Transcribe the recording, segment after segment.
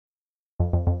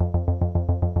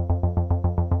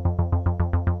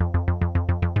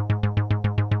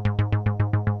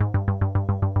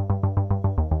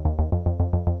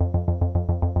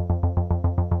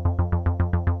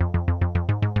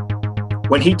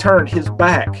When he turned his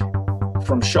back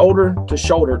from shoulder to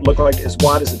shoulder, it looked like as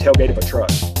wide as the tailgate of a truck.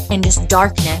 And just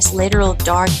darkness, literal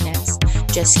darkness,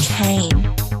 just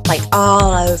came like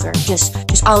all over, just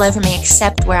all over me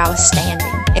except where I was standing.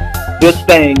 This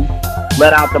thing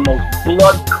let out the most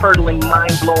blood-curdling,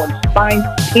 mind-blowing,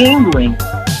 spine-tingling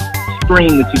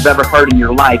scream that you've ever heard in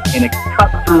your life, and it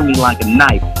cut through me like a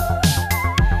knife.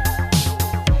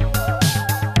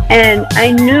 And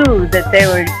I knew that they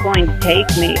were going to take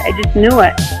me. I just knew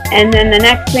it. And then the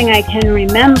next thing I can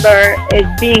remember is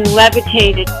being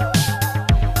levitated.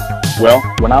 Well,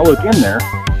 when I look in there,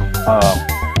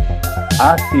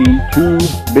 I see two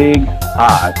big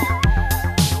eyes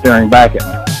staring back at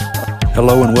me.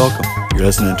 Hello and welcome. You're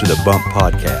listening to the Bump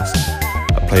Podcast,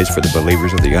 a place for the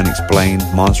believers of the unexplained,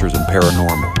 monsters, and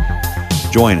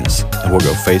paranormal. Join us, and we'll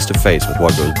go face to face with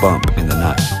what goes bump in the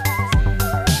night.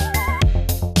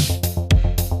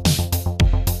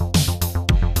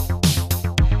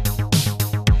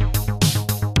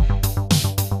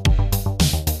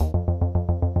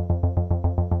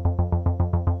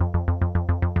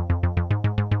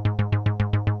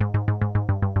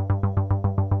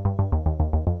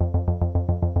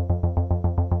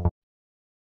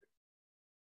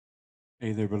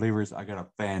 Hey there, believers. I got a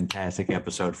fantastic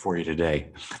episode for you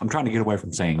today. I'm trying to get away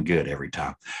from saying good every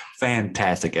time.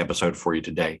 Fantastic episode for you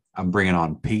today. I'm bringing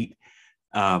on Pete.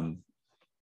 I'm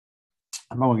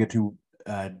not going to get too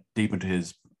deep into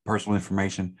his personal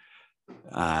information,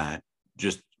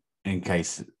 just in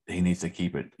case he needs to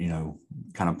keep it,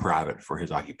 kind of private for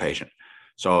his occupation.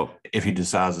 So if he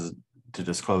decides to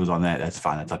disclose on that, that's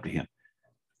fine. That's up to him.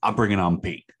 I'm bringing on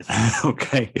Pete.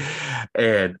 Okay.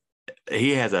 And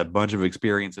he has a bunch of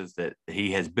experiences that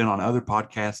he has been on other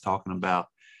podcasts talking about.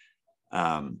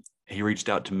 He reached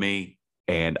out to me,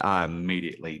 and I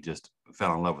immediately just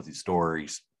fell in love with these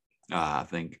stories. I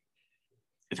think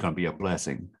it's going to be a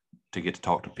blessing to get to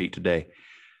talk to Pete today.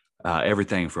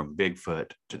 Everything from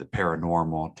Bigfoot to the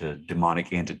paranormal to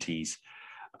demonic entities,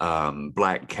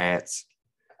 black cats.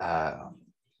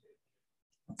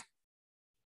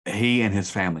 He and his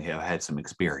family have had some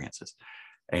experiences,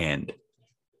 and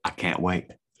I can't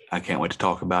wait. I can't wait to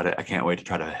talk about it. I can't wait to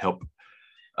try to help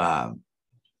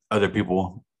other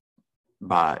people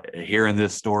by hearing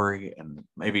this story and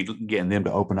maybe getting them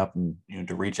to open up and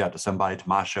to reach out to somebody, to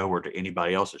my show or to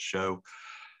anybody else's show.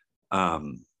 I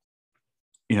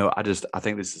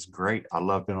think this is great. I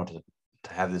love being able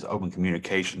to have this open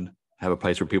communication, have a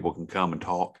place where people can come and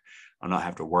talk and not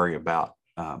have to worry about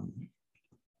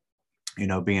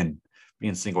being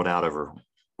singled out over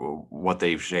what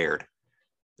they've shared.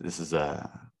 This is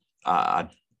I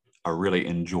really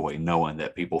enjoy knowing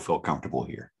that people feel comfortable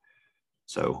here.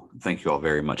 So thank you all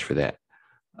very much for that.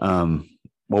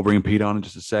 We'll bring Pete on in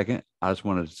just a second. I just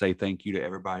wanted to say thank you to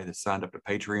everybody that signed up to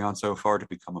Patreon so far to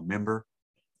become a member.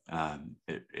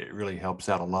 It really helps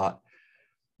out a lot.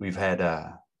 We've had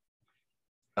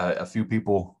a few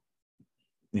people,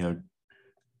 leave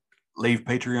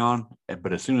Patreon,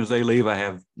 but as soon as they leave, I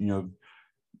have,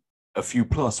 a few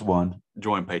plus one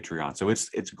join Patreon. So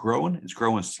it's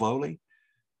growing slowly,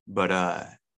 but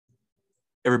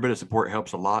every bit of support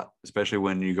helps a lot, especially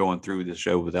when you're going through this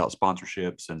show without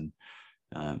sponsorships and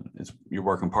you're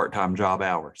working part-time job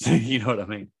hours. You know what I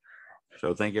mean?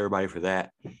 So thank everybody for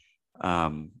that.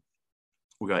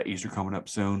 We got Easter coming up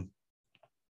soon,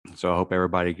 so I hope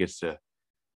everybody gets to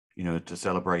to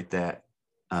celebrate that.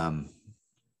 I'm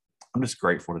just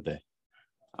grateful today.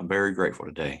 I'm very grateful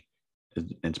today.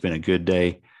 It's been a good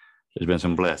day. There's been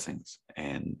some blessings,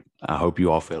 and I hope you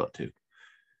all feel it too.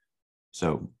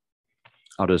 So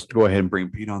I'll just go ahead and bring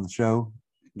Pete on the show.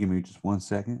 Give me just 1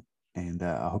 second, and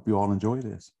I hope you all enjoy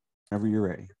this whenever you're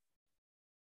ready.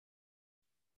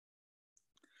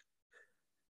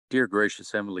 Dear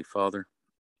gracious Heavenly Father,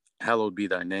 hallowed be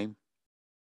thy name.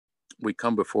 We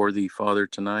come before thee, Father,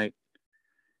 tonight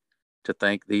to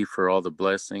thank thee for all the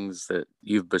blessings that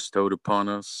you've bestowed upon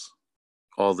us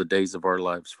all the days of our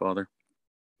lives, Father.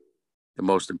 The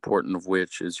most important of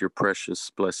which is your precious,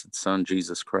 blessed Son,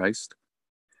 Jesus Christ.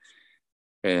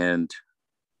 And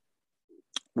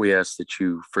we ask that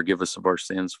you forgive us of our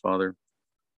sins, Father.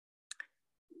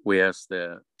 We ask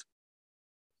that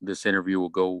this interview will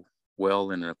go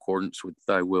well and in accordance with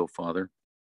thy will, Father.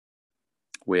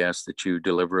 We ask that you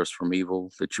deliver us from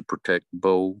evil, that you protect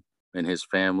Bo and his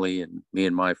family and me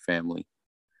and my family,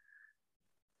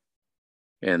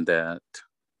 and that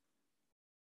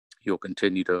you'll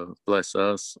continue to bless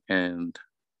us and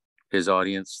his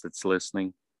audience that's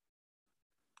listening.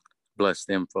 Bless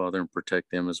them, Father, and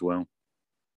protect them as well.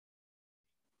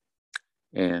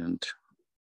 And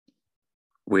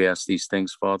we ask these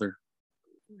things, Father,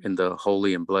 in the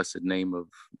holy and blessed name of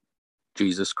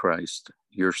Jesus Christ,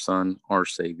 your Son, our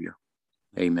Savior.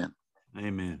 Amen.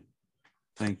 Amen.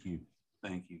 Thank you.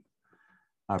 Thank you.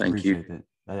 I Thank you. appreciate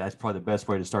that. That's probably the best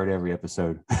way to start every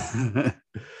episode.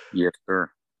 Yes, sir.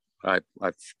 I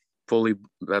fully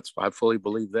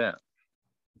believe that.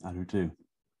 I do too.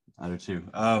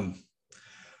 All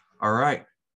right.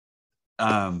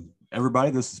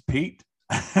 Everybody, this is Pete.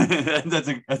 That's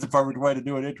a perfect way to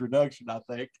do an introduction, I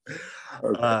think.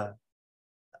 Okay.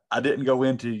 I didn't go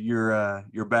into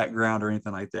your background or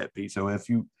anything like that, Pete. So if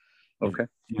you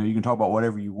you can talk about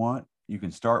whatever you want. You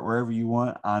can start wherever you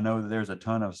want. I know that there's a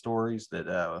ton of stories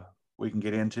that we can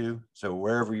get into. So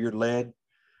wherever you're led,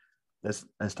 let's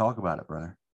talk about it,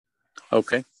 brother.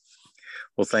 Okay.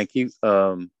 Well, thank you.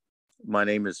 My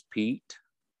name is Pete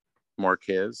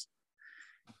Marquez,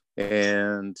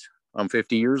 and I'm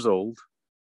 50 years old.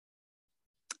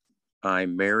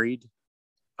 I'm married.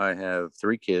 I have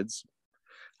 3 kids.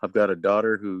 I've got a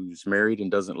daughter who's married and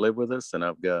doesn't live with us, and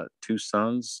I've got 2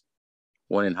 sons,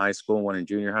 one in high school, one in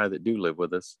junior high, that do live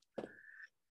with us.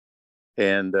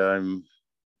 And I'm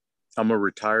a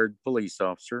retired police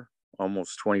officer,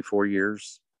 almost 24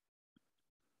 years.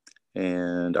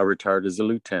 And I retired as a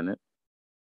lieutenant.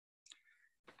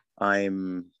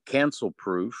 I'm cancel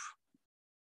proof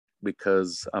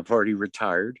because I've already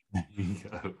retired.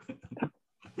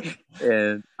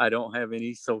 And I don't have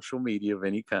any social media of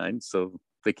any kind, so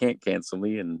they can't cancel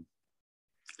me. And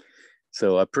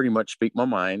so I pretty much speak my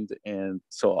mind. And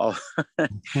so I'll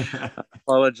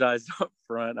apologize up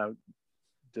front.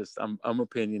 I'm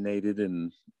opinionated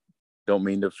and don't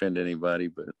mean to offend anybody,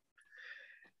 but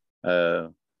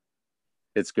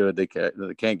it's good. They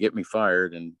can't get me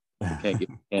fired and they can't get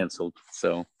me canceled.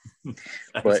 So,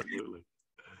 but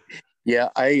yeah,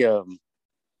 I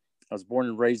was born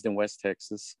and raised in West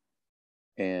Texas,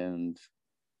 and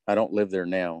I don't live there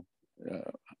now.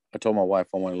 I told my wife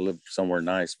I want to live somewhere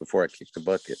nice before I kick the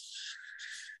bucket.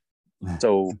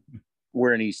 So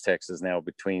we're in East Texas now,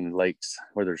 between lakes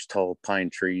where there's tall pine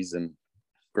trees and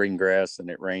green grass, and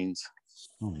it rains.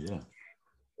 Oh yeah.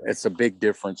 It's a big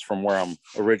difference from where I'm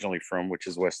originally from, which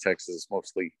is West Texas,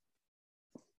 mostly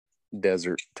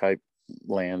desert type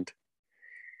land.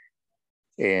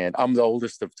 And I'm the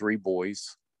oldest of 3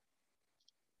 boys.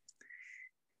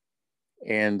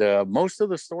 And most of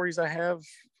the stories I have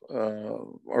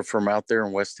are from out there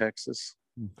in West Texas.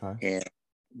 Okay. And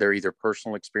they're either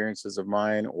personal experiences of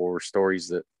mine or stories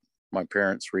that my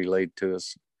parents relayed to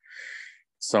us.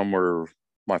 Some were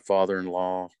my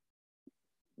father-in-law.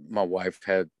 My wife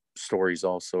had stories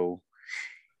also.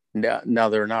 Now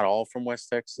they're not all from West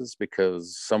Texas,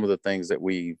 because some of the things that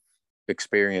we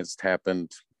experienced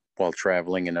happened while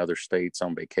traveling in other states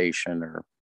on vacation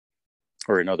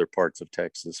or in other parts of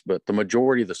Texas. But the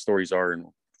majority of the stories are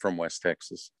from West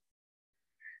Texas.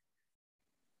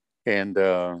 And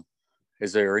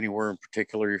is there anywhere in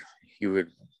particular you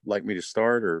would like me to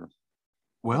start, or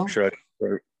should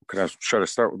I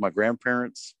start with my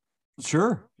grandparents?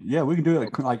 Sure. Yeah, we can do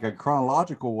it like a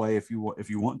chronological way if you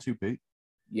want to, Pete.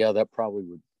 Yeah, that'd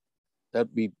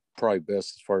be probably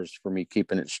best as far as for me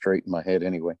keeping it straight in my head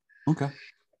anyway. Okay.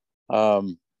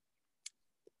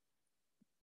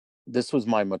 This was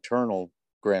my maternal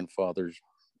grandfather's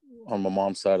on my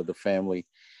mom's side of the family.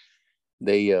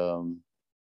 They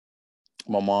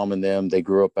my mom and them, they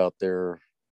grew up out there.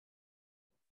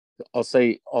 I'll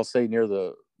say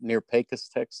near Pecos,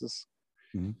 Texas.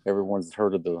 Mm-hmm. Everyone's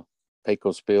heard of the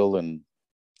Pecos Bill and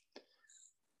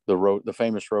the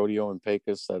famous rodeo in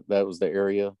Pecos. That was the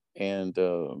area. And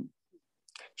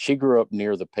she grew up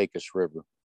near the Pecos River.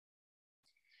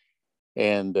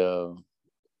 And there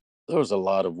was a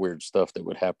lot of weird stuff that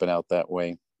would happen out that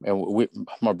way. And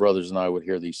my brothers and I would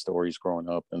hear these stories growing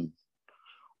up, and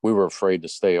we were afraid to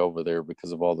stay over there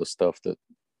because of all the stuff that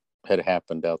had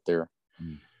happened out there.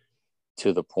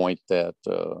 To the point that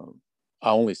I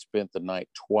only spent the night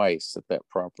twice at that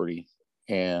property.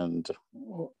 And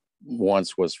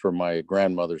once was for my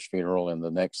grandmother's funeral, and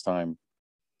the next time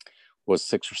was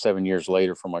 6 or 7 years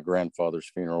later for my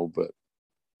grandfather's funeral. But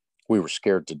we were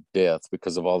scared to death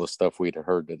because of all the stuff we'd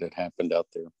heard that had happened out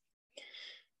there.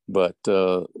 But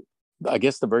I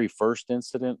guess the very first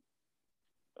incident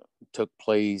took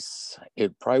place,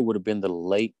 it probably would have been the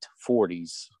late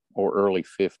 40s or early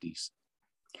 50s.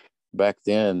 Back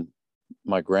then,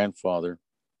 my grandfather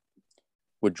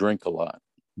would drink a lot.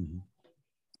 Mm-hmm.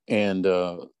 And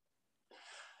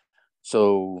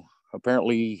so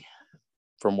apparently,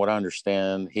 from what I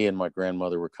understand, he and my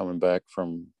grandmother were coming back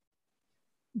from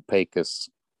Pecos.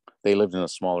 They lived in a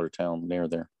smaller town near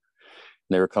there.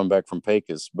 And they were coming back from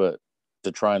Pecos, but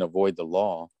to try and avoid the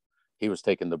law, he was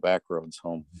taking the back roads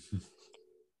home.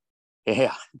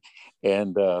 Yeah.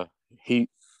 And he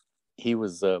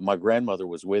was, my grandmother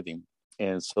was with him.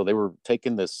 And so they were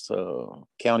taking this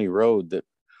county road that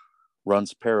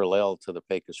runs parallel to the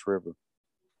Pecos River.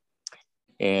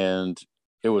 And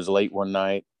it was late one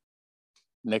night.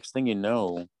 Next thing you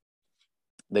know,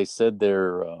 they said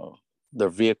their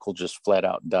vehicle just flat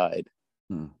out died.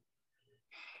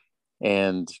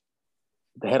 And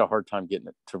they had a hard time getting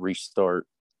it to restart.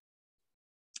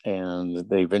 And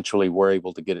they eventually were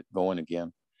able to get it going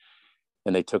again.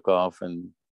 And they took off. And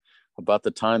about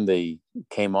the time they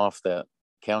came off that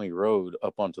county road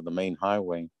up onto the main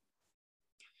highway,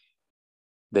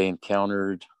 they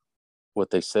encountered what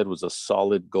they said was a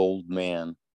solid gold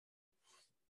man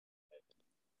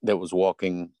that was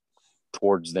walking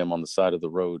towards them on the side of the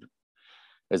road.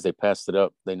 As they passed it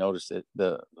up, they noticed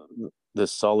that the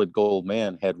solid gold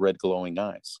man had red glowing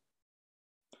eyes.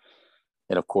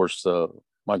 And of course,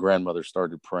 my grandmother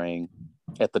started praying.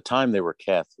 At the time, they were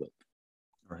Catholic.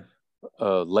 Right.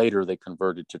 Later, they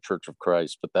converted to Church of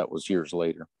Christ, but that was years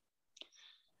later.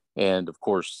 And of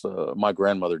course, my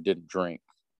grandmother didn't drink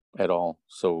at all.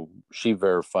 So she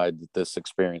verified that this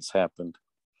experience happened.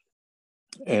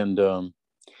 And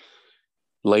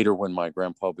later, when my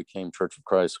grandpa became Church of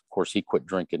Christ, of course, he quit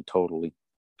drinking totally.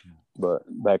 But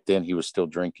back then, he was still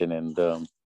drinking. And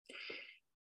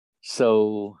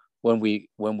so when we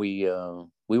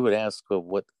would ask,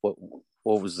 what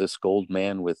was this gold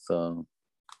man with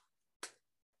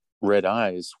red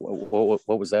eyes?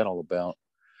 What was that all about?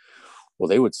 Well,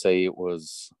 they would say it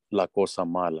was la cosa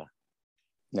mala.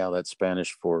 Now that's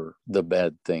Spanish for the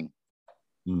bad thing.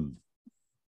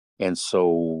 And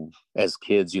so as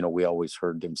kids, we always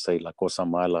heard them say la cosa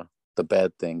mala, the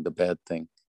bad thing, the bad thing.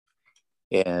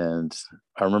 And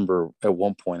I remember at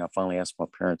one point I finally asked my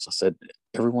parents, I said,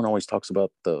 everyone always talks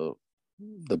about the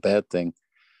bad thing.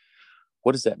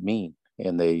 What does that mean?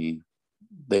 And they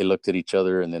looked at each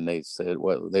other, and then they said,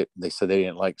 well, they said they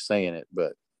didn't like saying it,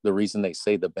 but the reason they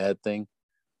say the bad thing,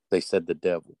 they said the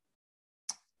devil.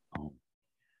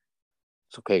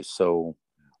 It's okay. So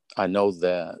I know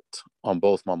that on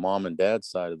both my mom and dad's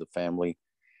side of the family,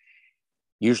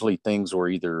 usually things were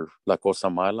either la cosa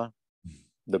mala,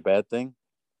 the bad thing,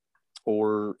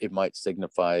 or it might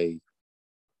signify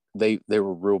they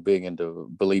were real big into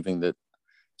believing that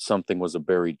something was a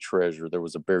buried treasure. There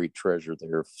was a buried treasure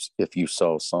there if you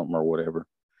saw something or whatever.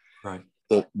 Right.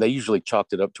 So they usually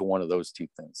chalked it up to one of those two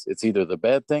things. It's either the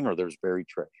bad thing or there's buried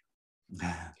treasure.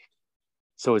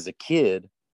 So as a kid,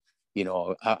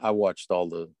 I watched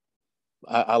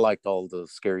I liked all the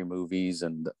scary movies,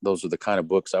 and those are the kind of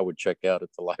books I would check out at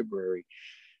the library,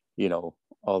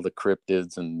 all the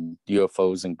cryptids and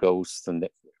UFOs and ghosts and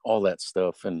all that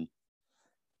stuff. And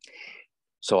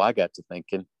so I got to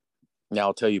thinking. Now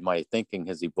I'll tell you, my thinking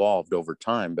has evolved over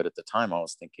time, but at the time I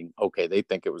was thinking, okay, they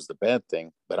think it was the bad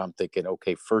thing, but I'm thinking,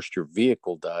 okay, first your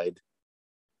vehicle died,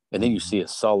 and then you see a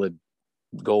solid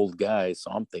gold guy.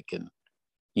 So I'm thinking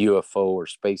UFO or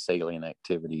space alien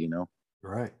activity,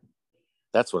 Right.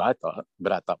 That's what I thought.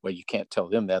 But I thought, well, you can't tell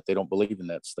them that. They don't believe in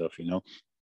that stuff,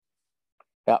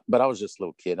 Yeah, but I was just a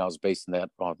little kid. I was basing that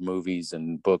on movies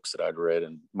and books that I'd read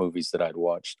and movies that I'd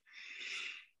watched.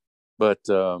 But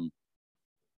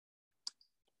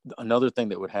another thing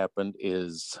that would happen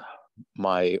is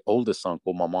my oldest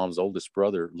uncle, my mom's oldest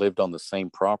brother, lived on the same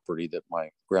property that my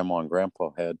grandma and grandpa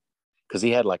had, because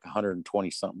he had like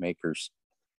 120 something acres.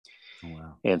 Oh,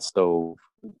 wow. And so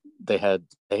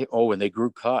and they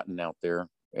grew cotton out there,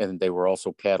 and they were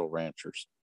also cattle ranchers.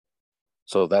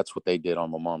 So that's what they did on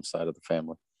my mom's side of the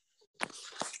family.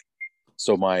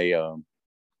 So my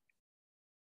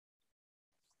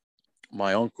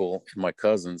uncle and my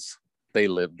cousins, they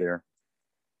lived there.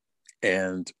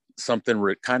 And something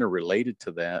kind of related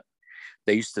to that,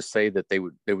 they used to say that they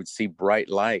would see bright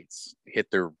lights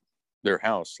hit their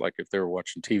house. Like if they were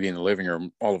watching TV in the living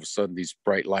room, all of a sudden these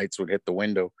bright lights would hit the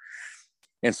window.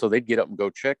 And so they'd get up and go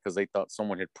check because they thought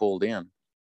someone had pulled in,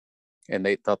 and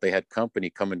they thought they had company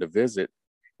coming to visit.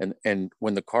 And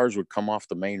when the cars would come off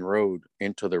the main road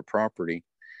into their property,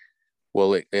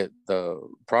 well, the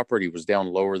property was down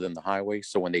lower than the highway.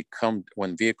 So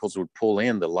when vehicles would pull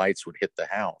in, the lights would hit the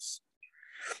house.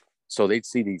 So they'd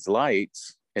see these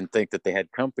lights and think that they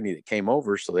had company that came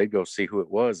over. So they'd go see who it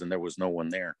was, and there was no one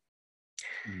there.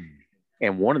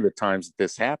 And one of the times that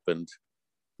this happened,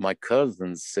 my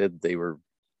cousins said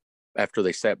after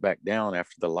they sat back down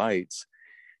after the lights,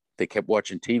 they kept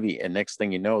watching TV. And next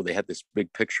thing you know, they had this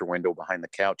big picture window behind the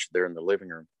couch there in the living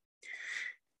room.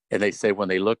 And they said when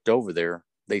they looked over there,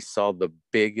 they saw the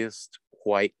biggest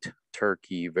white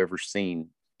turkey you've ever seen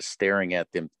staring at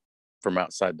them from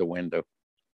outside the window.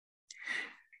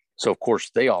 So of course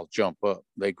they all jump up.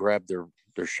 They grab their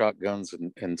shotguns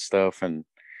and stuff, and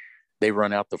they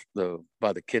run out the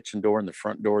by the kitchen door and the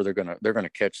front door. They're gonna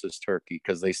catch this turkey,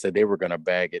 because they said they were gonna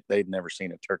bag it. They'd never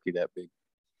seen a turkey that big.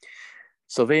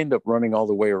 So they end up running all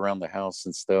the way around the house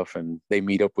and stuff, and they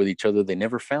meet up with each other. They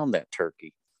never found that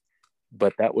turkey,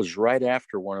 but that was right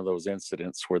after one of those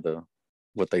incidents where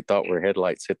what they thought were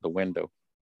headlights hit the window.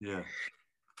 Yeah.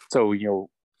 So, you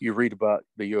read about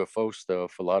the UFO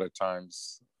stuff, a lot of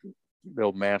times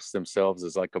they'll mask themselves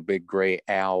as like a big gray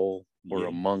owl or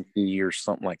a monkey or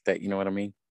something like that. You know what I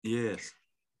mean? Yes.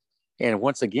 And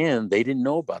once again, they didn't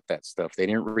know about that stuff. They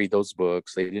didn't read those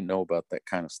books. They didn't know about that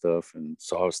kind of stuff. And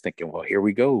so I was thinking, well, here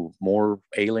we go. More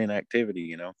alien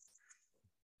activity,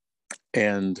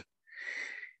 And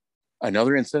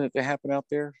another incident that happened out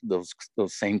there, those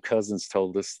same cousins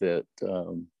told us that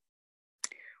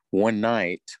one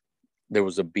night there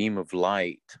was a beam of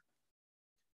light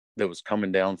that was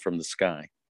coming down from the sky.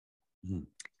 Mm-hmm.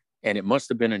 And it must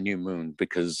have been a new moon,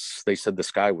 because they said the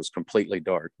sky was completely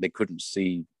dark. They couldn't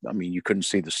see. You couldn't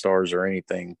see the stars or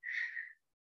anything.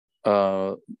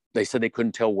 They said they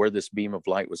couldn't tell where this beam of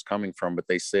light was coming from, but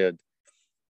they said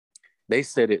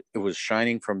it was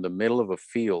shining from the middle of a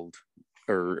field,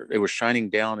 or it was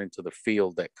shining down into the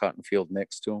field, that cotton field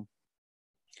next to them.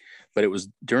 But it was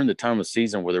during the time of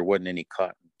season where there wasn't any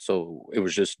cotton. So it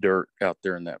was just dirt out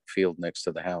there in that field next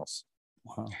to the house.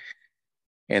 Wow.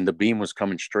 And the beam was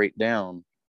coming straight down,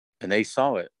 and they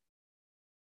saw it.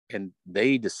 And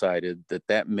they decided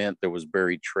that meant there was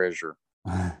buried treasure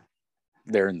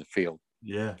there in the field.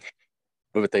 Yeah.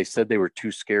 But they said they were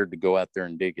too scared to go out there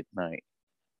and dig at night.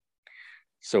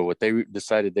 So what they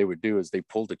decided they would do is they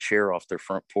pulled a chair off their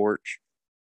front porch,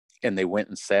 and they went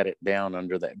and sat it down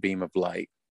under that beam of light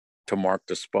to mark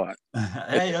the spot.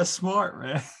 Hey, that's smart,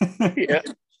 man. Yeah.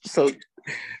 So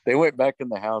they went back in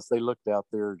the house. They looked out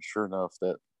there, and sure enough,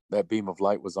 that beam of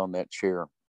light was on that chair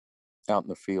out in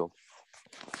the field.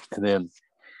 And then,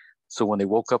 so when they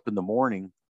woke up in the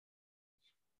morning,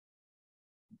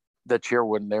 the chair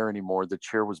wasn't there anymore. The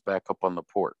chair was back up on the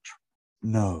porch.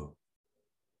 No.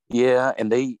 Yeah,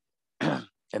 and they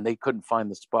couldn't find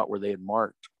the spot where they had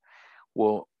marked.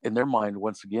 Well, in their mind,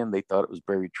 once again, they thought it was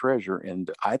buried treasure.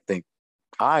 And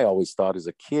I always thought as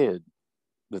a kid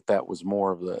that was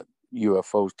more of the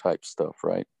UFO type stuff,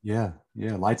 right? Yeah,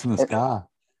 lights in the sky.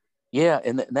 Yeah,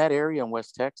 and that area in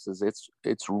West Texas,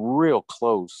 it's real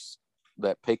close.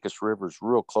 That Pecos River is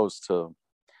real close to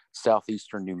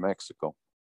southeastern New Mexico.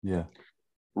 Yeah.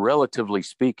 Relatively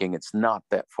speaking, it's not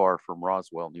that far from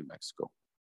Roswell, New Mexico.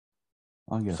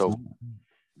 I guess so. Not.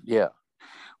 Yeah,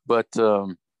 but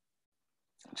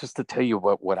just to tell you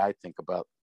what I think about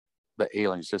the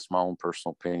aliens, just my own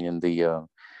personal opinion.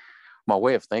 My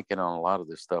way of thinking on a lot of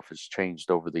this stuff has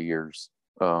changed over the years.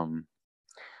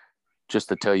 Just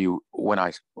to tell you,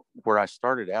 where I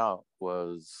started out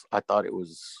was I thought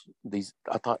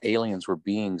aliens were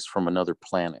beings from another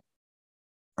planet.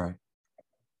 Right.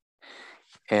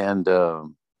 And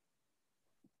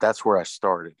that's where I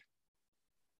started.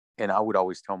 And I would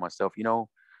always tell myself,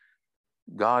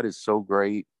 God is so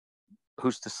great.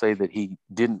 Who's to say that he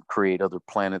didn't create other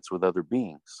planets with other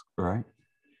beings? Right.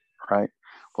 Right.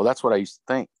 Well, that's what I used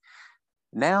to think.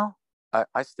 Now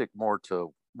I stick more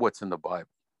to what's in the Bible.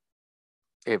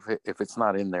 If it's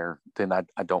not in there, then I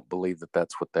don't believe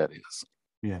that's what that is.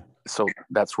 Yeah. So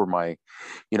that's where I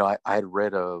had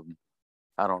read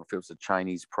I don't know if it was a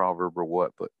Chinese proverb or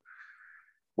what, but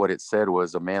what it said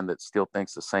was, a man that still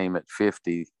thinks the same at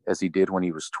 50 as he did when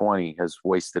he was 20 has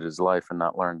wasted his life and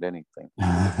not learned anything.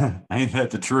 Ain't that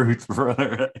the truth,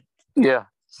 brother? Yeah.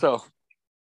 So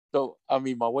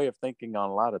my way of thinking on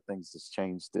a lot of things has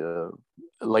changed.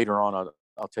 Later on,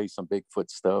 I'll tell you some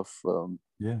Bigfoot stuff.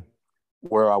 Yeah.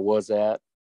 Where I was at,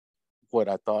 what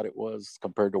I thought it was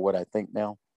compared to what I think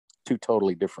now, two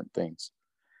totally different things.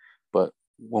 But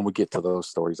when we get to those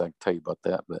stories, I can tell you about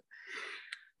that. But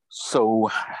so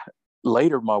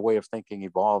later, my way of thinking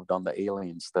evolved on the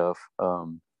alien stuff. I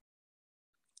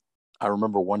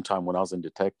remember one time when I was in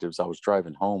detectives, I was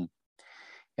driving home,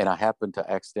 and I happened to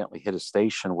accidentally hit a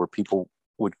station where people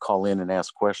would call in and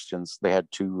ask questions. They had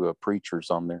two preachers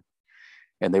on there,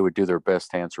 and they would do their best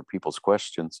to answer people's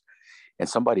questions. And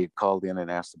somebody had called in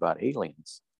and asked about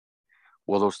aliens.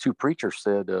 Well, those two preachers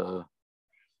said,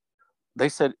 they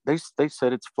said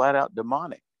it's flat out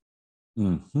demonic.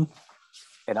 Mm-hmm.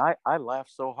 And I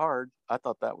laughed so hard. I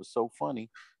thought that was so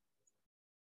funny.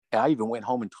 And I even went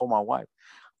home and told my wife.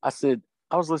 I said,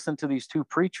 I was listening to these two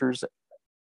preachers,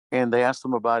 and they asked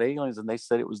them about aliens, and they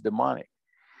said it was demonic.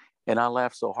 And I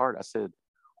laughed so hard. I said,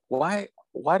 why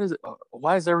why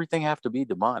does everything have to be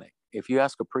demonic? If you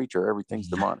ask a preacher, everything's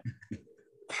demonic.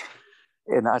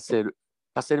 And I said,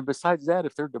 and besides that,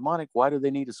 if they're demonic, why do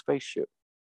they need a spaceship?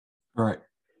 Right.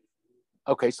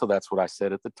 Okay, so that's what I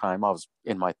said at the time. I was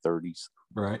in my 30s.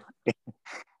 Right.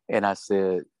 And I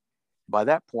said, by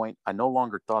that point, I no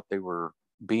longer thought they were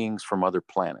beings from other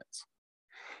planets.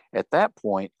 At that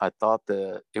point, I thought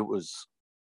that it was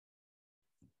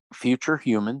future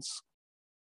humans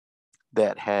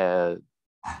that had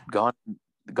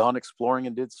gone exploring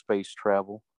and did space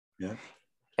travel. Yeah.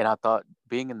 And I thought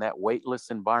being in that weightless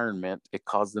environment, it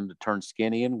caused them to turn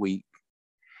skinny and weak.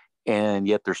 And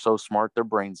yet they're so smart, their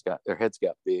heads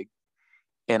got big.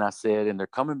 And I said, and they're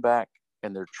coming back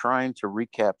and they're trying to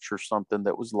recapture something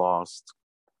that was lost.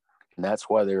 And that's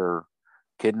why they're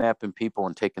kidnapping people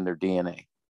and taking their DNA.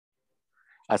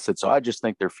 I said, so I just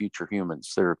think they're future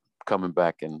humans. They're coming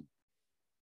back and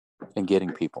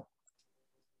getting people.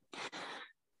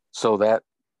 So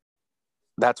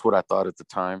that's what I thought at the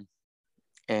time.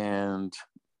 And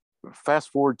fast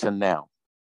forward to now.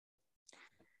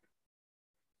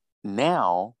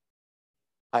 Now,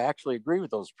 I actually agree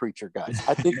with those preacher guys.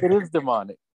 I think it is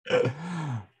demonic.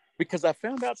 Because I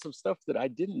found out some stuff that I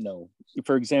didn't know.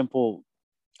 For example,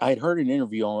 I had heard an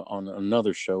interview on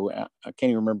another show. I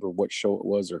can't even remember what show it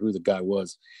was or who the guy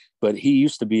was, but he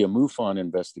used to be a MUFON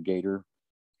investigator,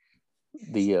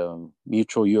 the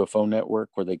Mutual UFO Network,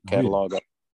 where they catalog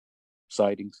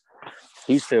sightings.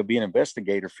 He used to be an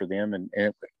investigator for them, and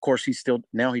of course he still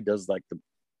does like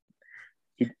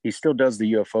he still does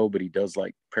the UFO, but he does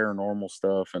like paranormal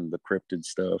stuff and the cryptid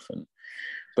stuff.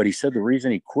 But he said the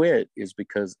reason he quit is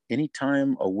because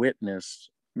anytime a witness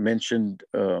mentioned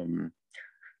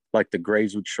like the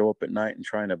Greys would show up at night and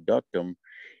try and abduct them,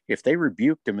 if they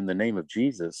rebuked them in the name of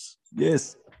Jesus,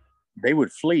 yes, they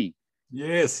would flee.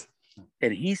 Yes.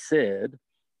 And he said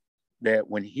that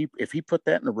if he put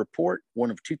that in a report,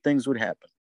 one of two things would happen.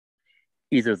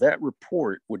 Either that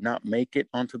report would not make it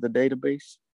onto the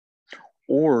database,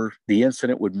 or the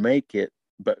incident would make it,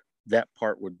 but that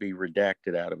part would be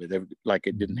redacted out of it, like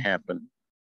it didn't happen.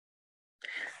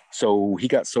 So he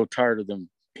got so tired of them.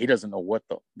 He doesn't know what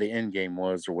the end game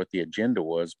was or what the agenda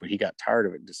was, but he got tired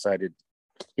of it and decided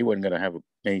he wasn't going to have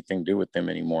anything to do with them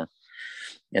anymore.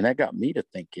 And that got me to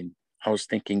thinking. I was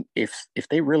thinking, if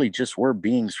they really just were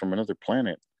beings from another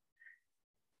planet,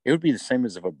 it would be the same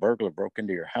as if a burglar broke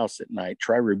into your house at night.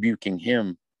 Try rebuking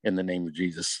him in the name of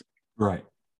Jesus. Right.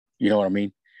 You know what I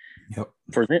mean? Yep.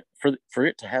 For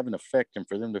it to have an effect and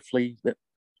for them to flee, that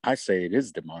I say it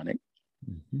is demonic.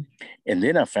 Mm-hmm. And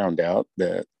then I found out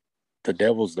that the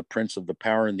devil's the prince of the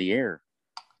power in the air.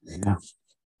 Yeah.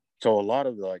 So a lot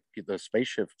of the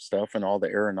spaceship stuff and all the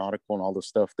aeronautical and all the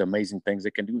stuff, the amazing things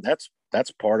it can do, that's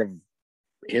part of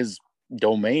his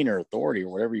domain or authority or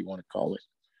whatever you want to call it.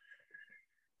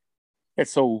 And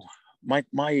so my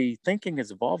thinking has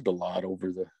evolved a lot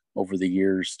over the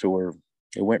years to where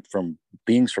it went from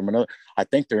beings from another. I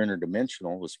think they're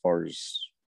interdimensional as far as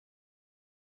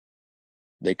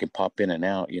they can pop in and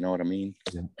out. You know what I mean?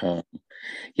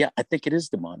 Yeah. I think it is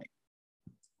demonic.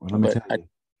 Well, let me tell you.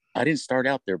 I didn't start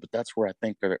out there, but that's where I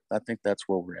think that's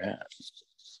where we're at.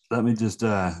 Let me just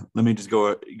go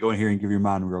in here and give you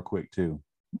mine real quick too.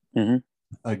 Mm-hmm.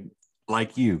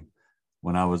 Like you,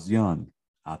 when I was young,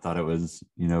 I thought it was,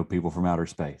 people from outer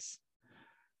space.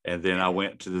 And then I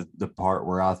went to the part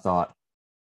where I thought,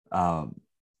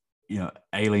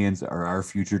 aliens are our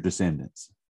future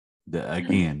descendants.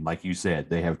 Again, like you said,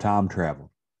 they have time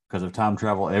travel. Because if time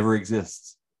travel ever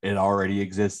exists, it already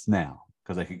exists now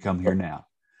because they could come here now.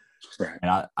 Right. And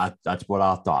I that's what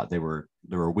I thought. They were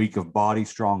weak of body,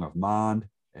 strong of mind,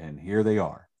 and here they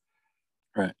are.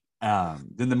 Right.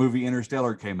 Then the movie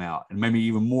Interstellar came out and made me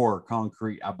even more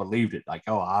concrete. I believed it. Like,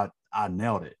 I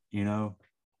nailed it,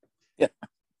 Yeah.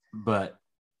 But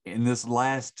in this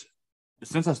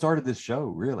since I started this show,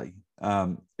 really,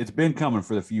 it's been coming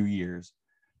for a few years,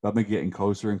 but I've been getting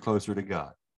closer and closer to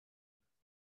God.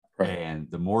 Right. And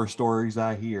the more stories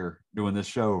I hear doing this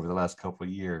show over the last couple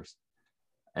of years,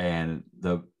 and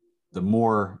the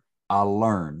more I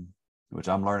learn, which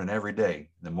I'm learning every day,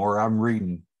 the more I'm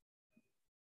reading,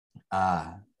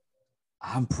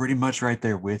 I'm pretty much right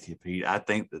there with you, Pete. I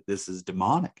think that this is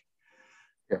demonic.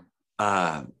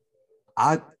 Yeah.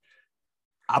 I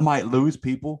might lose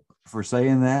people for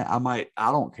saying that. I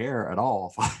don't care at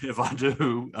all if I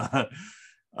do.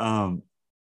 I'm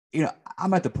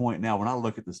at the point now when I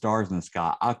look at the stars in the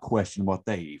sky, I question what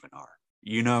they even are,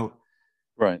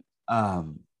 Right.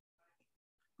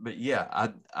 But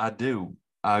yeah, I do.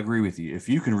 I agree with you. If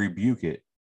you can rebuke it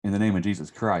in the name of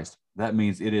Jesus Christ, that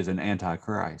means it is an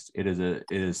antichrist. It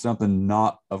is something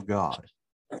not of God.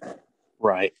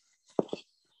 Right.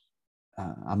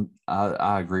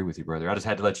 I agree with you, brother. I just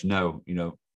had to let you know.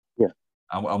 Yeah.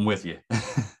 I'm with you.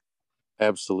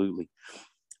 Absolutely.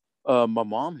 My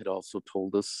mom had also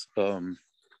told us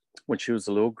when she was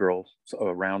a little girl, so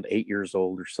around 8 years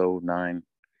old or so, 9,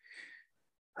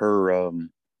 her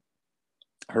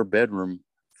her bedroom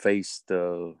faced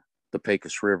the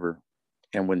Pecos River,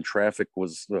 and when traffic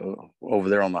was over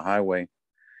there on the highway,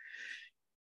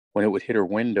 when it would hit her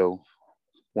window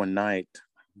one night,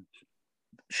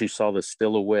 she saw the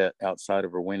silhouette outside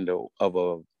of her window of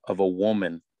a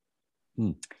woman,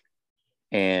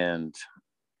 and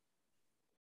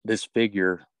this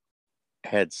figure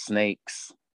had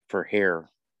snakes for hair,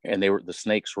 and the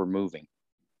snakes were moving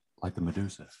like the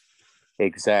Medusa.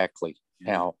 Exactly.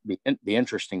 Yeah. Now the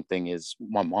interesting thing is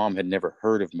my mom had never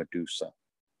heard of Medusa.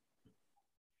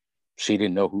 She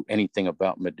didn't know anything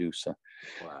about Medusa.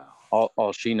 Wow.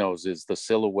 All she knows is the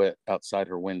silhouette outside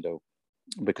her window,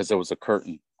 because there was a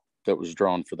curtain that was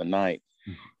drawn for the night,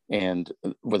 and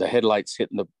with the headlights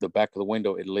hitting the back of the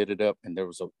window, it lit it up, and there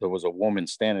was a woman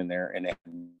standing there, and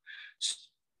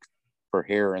her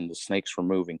hair and the snakes were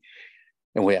moving.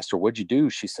 And we asked her, "What'd you do?"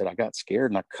 She said, "I got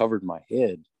scared and I covered my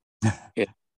head."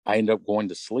 I ended up going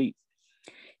to sleep.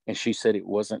 And she said it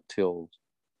wasn't till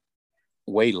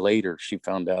way later she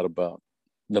found out about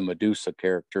the Medusa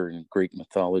character in Greek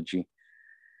mythology,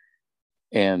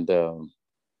 and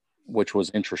which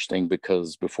was interesting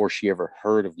because before she ever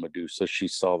heard of Medusa, she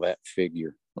saw that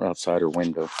figure outside her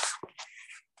window.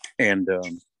 And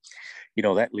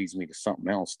that leads me to something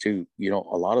else too. A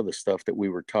lot of the stuff that we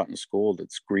were taught in school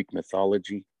that's Greek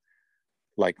mythology,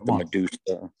 like the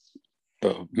Medusa,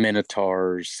 the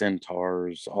Minotaurs,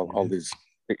 Centaurs, all these.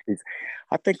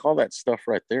 I think all that stuff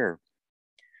right there,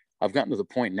 I've gotten to the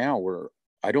point now where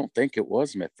I don't think it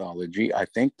was mythology. I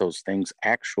think those things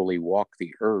actually walk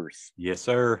the earth. Yes,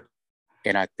 sir.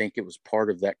 And I think it was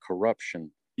part of that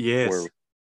corruption. Yes. Where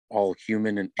all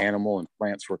human and animal and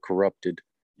plants were corrupted.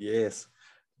 Yes.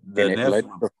 And it led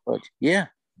to the flood. Yeah.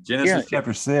 Genesis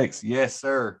chapter 6. Yes,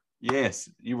 sir. Yes.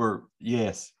 You were.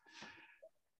 Yes.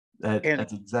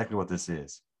 That's exactly what this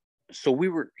is. So we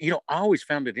were, I always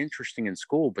found it interesting in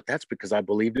school, but that's because I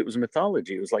believed it was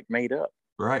mythology. It was like made up.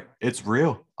 Right. It's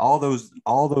real. All those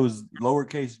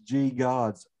lowercase g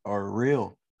gods are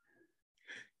real.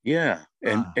 Yeah.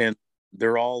 And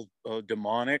they're all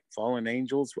demonic, fallen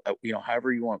angels,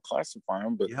 however you want to classify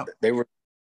them, but they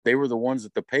were the ones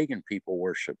that the pagan people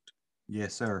worshipped.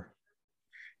 Yes, sir.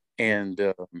 And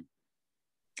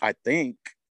I think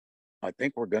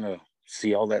we're going to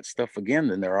see all that stuff again,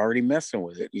 and they're already messing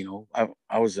with it.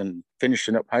 I was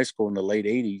finishing up high school in the late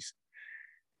 80s,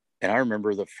 and I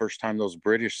remember the first time those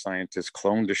British scientists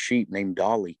cloned a sheep named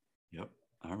Dolly. Yep,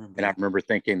 I remember. And I remember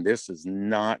thinking, this is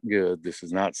not good. This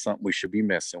is not something we should be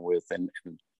messing with. And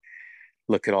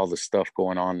look at all the stuff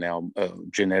going on now.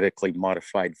 Genetically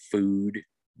modified food.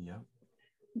 Yeah.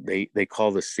 They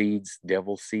call the seeds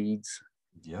devil seeds,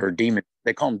 or demon.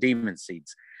 They call them demon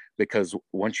seeds, because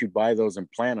once you buy those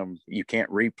and plant them, you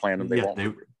can't replant them.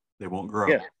 They won't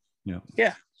grow.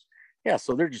 Yeah.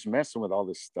 So they're just messing with all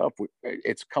this stuff.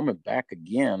 It's coming back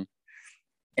again.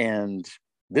 And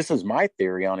this is my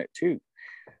theory on it too.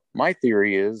 My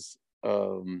theory is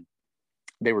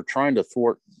they were trying to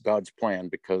thwart God's plan,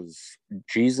 because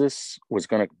Jesus was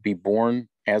going to be born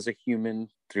as a human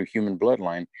through human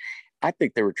bloodline. I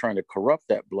think they were trying to corrupt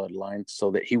that bloodline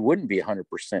so that he wouldn't be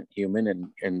 100%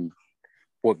 human, and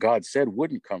what God said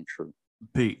wouldn't come true.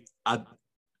 Pete, I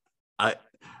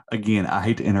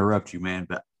hate to interrupt you, man,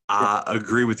 but I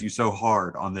agree with you so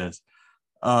hard on this.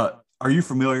 Are you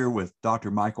familiar with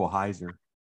Dr. Michael Heiser?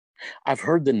 I've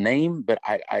heard the name, but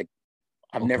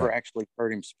I've never actually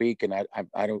heard him speak, and I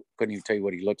couldn't even tell you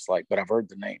what he looks like, but I've heard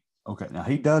the name. Okay. Now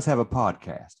he does have a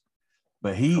podcast,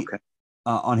 but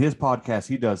on his podcast,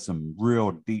 he does some real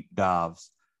deep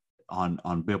dives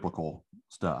on biblical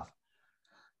stuff,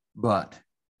 but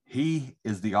he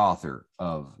is the author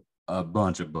of a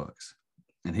bunch of books,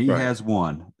 and he has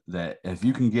one that if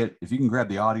you can grab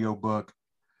the audio book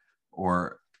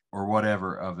or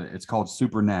whatever of it, it's called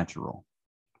Supernatural.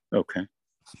 Okay.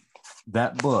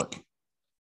 That book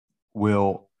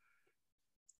will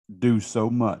do so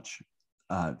much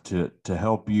to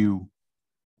help you.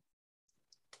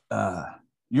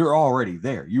 You're already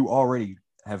there. You already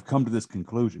have come to this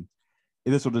conclusion.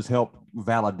 This will just help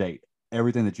validate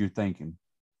everything that you're thinking.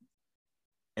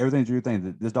 Everything that you're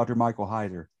thinking. This Dr. Michael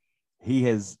Heiser, he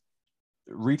has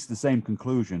reached the same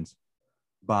conclusions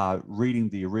by reading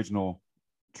the original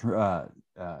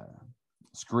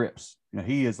scripts.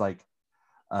 He is like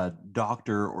a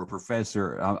doctor or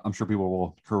professor. I'm sure people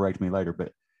will correct me later,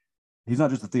 but he's not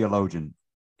just a theologian.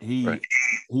 Right.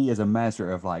 He is a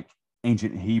master of like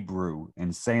ancient Hebrew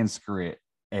and Sanskrit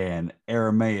and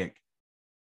Aramaic.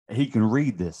 He can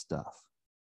read this stuff.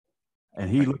 And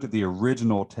he looked at the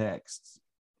original texts.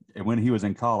 And when he was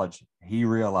in college, he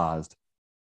realized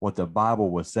what the Bible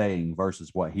was saying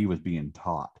versus what he was being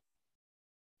taught.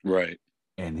 Right.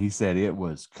 And he said it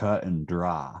was cut and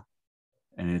dry.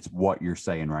 And it's what you're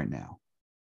saying right now.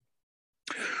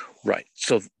 Right.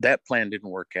 So that plan didn't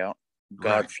work out.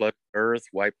 God Right. flooded the earth,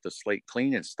 wiped the slate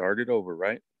clean, and started over,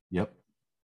 right? Yep.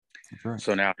 That's right.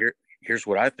 So now here's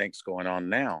what I think's going on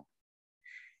now.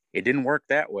 It didn't work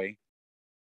that way.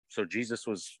 So Jesus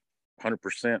was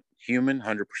 100% human,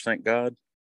 100% God.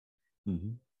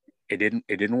 Mm-hmm. It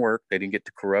didn't work. They didn't get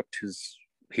to corrupt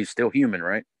he's still human,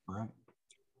 right? Right.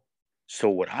 So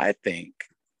what I think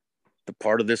the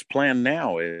part of this plan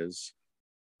now is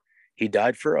he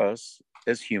died for us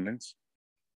as humans.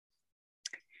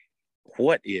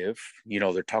 What if,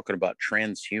 they're talking about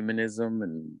transhumanism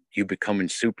and you becoming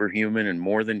superhuman and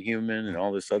more than human and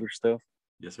all this other stuff?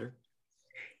 Yes, sir.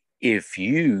 If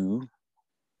you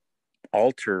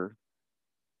alter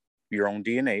your own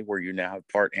DNA, where you now have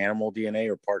part animal DNA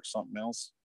or part something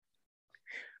else,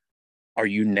 are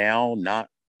you now not,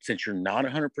 since you're not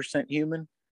 100% human,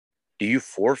 do you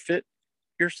forfeit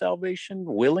your salvation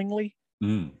willingly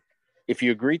if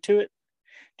you agree to it?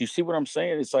 Do you see what I'm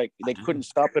saying? It's like they couldn't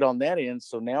stop it on that end,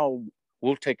 so now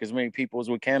we'll take as many people as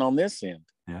we can on this end.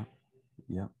 Yeah.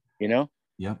 Yeah.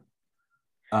 Yep.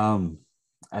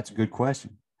 That's a good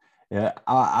question. Yeah,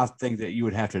 I think that you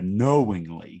would have to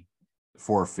knowingly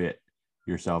forfeit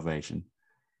your salvation.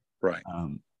 Right.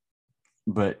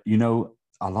 But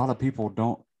a lot of people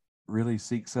don't really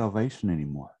seek salvation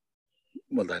anymore.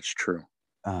 Well, that's true.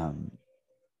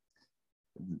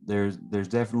 There's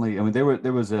definitely,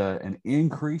 there was an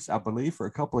increase, I believe, for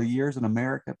a couple of years in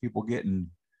America, people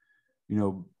getting,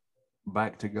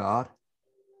 back to God.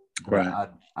 But Right.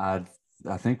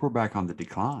 I think we're back on the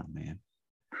decline, man.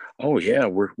 Oh yeah,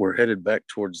 we're headed back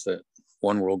towards that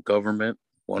one world government,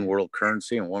 one world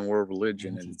currency, and one world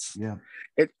religion, and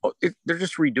they're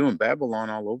just redoing Babylon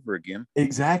all over again.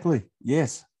 Exactly.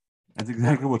 Yes, that's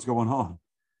exactly what's going on.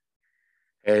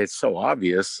 It's so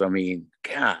obvious. I mean,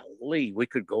 golly, we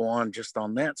could go on just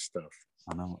on that stuff.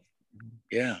 I know.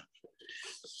 Yeah.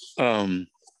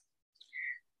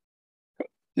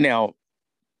 Now,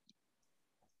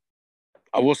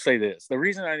 I will say this: the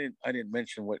reason I didn't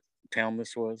mention what town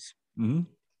this was,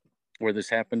 where this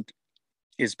happened,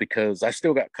 is because I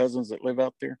still got cousins that live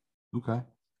out there. Okay.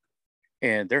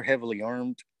 And they're heavily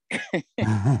armed,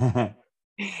 and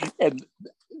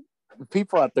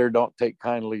people out there don't take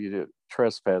kindly to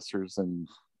trespassers, and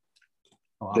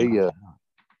I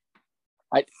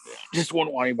just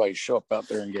wouldn't want anybody to show up out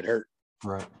there and get hurt.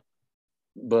 Right.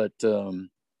 But I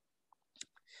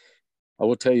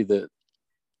will tell you that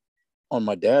on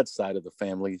my dad's side of the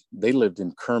family, they lived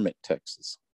in Kermit,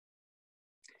 Texas.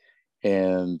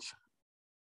 And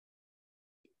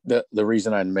the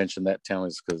reason I mentioned that town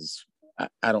is because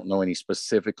I don't know any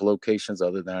specific locations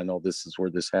other than I know this is where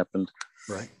this happened.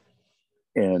 Right.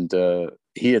 And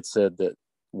he had said that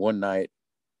one night,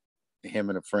 him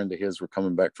and a friend of his were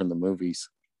coming back from the movies.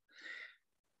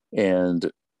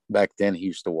 And back then he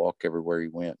used to walk everywhere he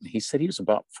went. And he said he was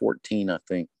about 14, I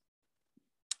think.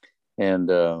 And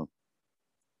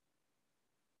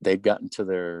they'd gotten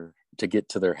to get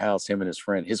to their house, him and his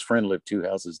friend lived 2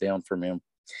 houses down from him.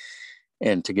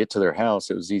 And to get to their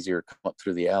house, it was easier to come up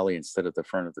through the alley instead of the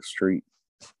front of the street.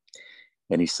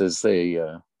 And he says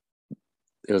it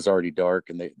was already dark,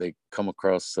 and they come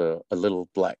across a little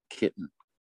black kitten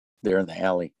there in the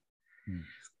alley.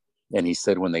 And he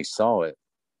said when they saw it,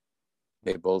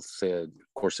 they both said,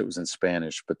 of course it was in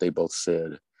Spanish, but they both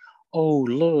said, "Oh,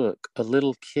 look, a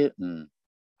little kitten."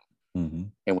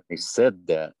 And when they said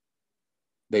that,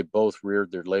 they both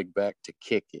reared their leg back to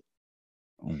kick it.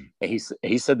 And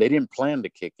he said they didn't plan to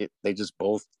kick it. They just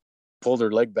both pulled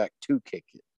their leg back to kick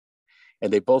it.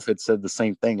 And they both had said the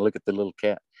same thing, "Look at the little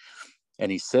cat."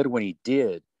 And he said when he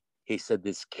did, he said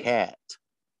this cat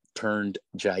turned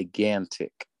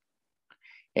gigantic.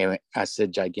 And I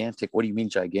said, "Gigantic? What do you mean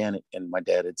gigantic?" And my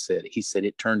dad had said, he said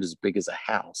it turned as big as a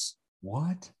house.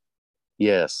 What?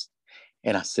 Yes.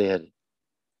 And I said,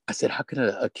 how can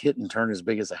a kitten turn as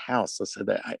big as a house? I said,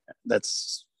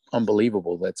 that's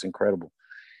unbelievable. That's incredible.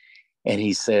 And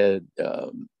he said,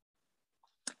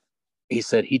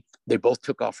 they both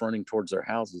took off running towards their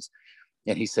houses.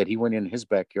 And he said he went in his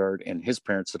backyard, and his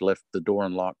parents had left the door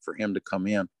unlocked for him to come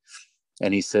in.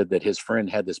 And he said that his friend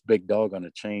had this big dog on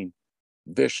a chain,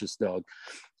 vicious dog.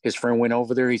 His friend went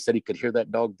over there. He said he could hear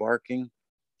that dog barking,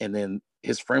 And then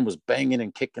his friend was banging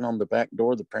and kicking on the back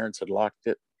door. The parents had locked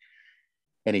it.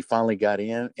 And he finally got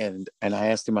in. And I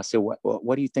asked him, I said,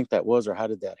 what do you think that was? Or how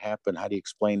did that happen? How do you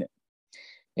explain it?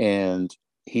 And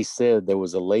he said there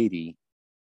was a lady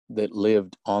that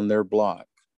lived on their block,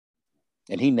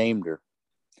 and he named her,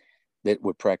 that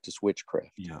would practice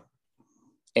witchcraft. Yeah.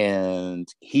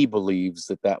 And he believes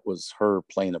that was her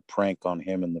playing a prank on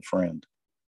him and the friend.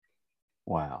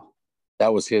 Wow.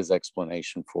 That was his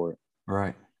explanation for it.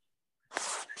 Right.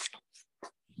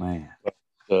 Man.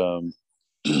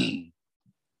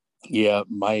 Yeah,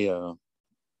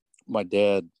 my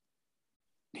dad,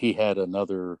 he had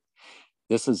another,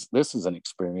 this is an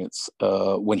experience.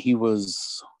 When he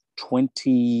was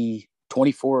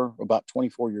 24, about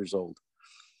 24 years old,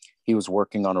 he was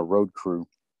working on a road crew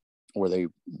where they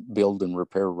build and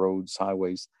repair roads,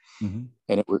 highways. Mm-hmm.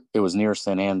 And it was near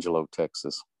San Angelo,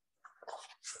 Texas.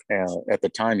 At the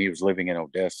time, he was living in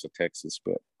Odessa, Texas,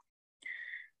 but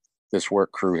this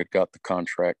work crew had got the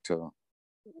contract to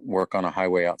work on a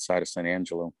highway outside of San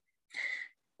Angelo.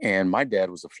 And my dad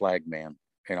was a flag man,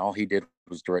 and all he did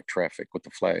was direct traffic with the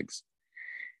flags.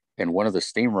 And one of the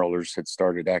steamrollers had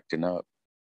started acting up,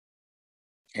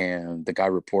 and the guy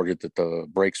reported that the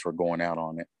brakes were going out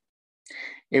on it.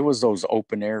 It was those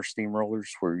open air steamrollers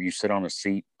where you sit on a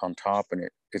seat on top, and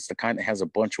it's the kind that has a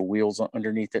bunch of wheels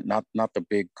underneath it, not the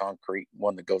big concrete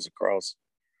one that goes across.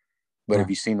 But have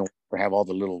you seen the have all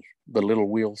the little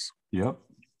wheels? Yep.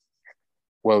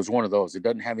 Well, it was one of those. It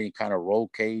doesn't have any kind of roll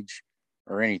cage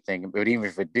or anything, but even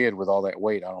if it did, with all that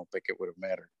weight, I don't think it would have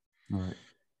mattered. Right.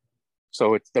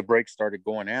 So the brakes started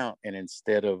going out, and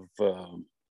instead of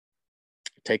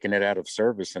taking it out of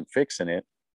service and fixing it,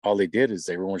 all they did is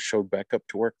everyone showed back up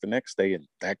to work the next day, and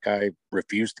that guy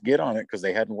refused to get on it because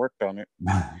they hadn't worked on it.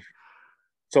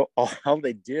 So all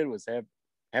they did was have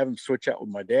him switch out with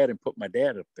my dad and put my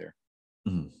dad up there.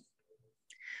 Mm-hmm.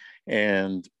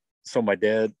 And so my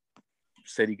dad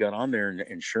said he got on there,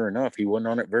 and sure enough, he wasn't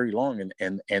on it very long,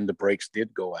 and the brakes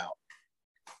did go out.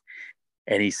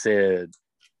 And he said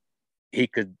he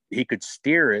could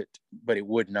steer it, but it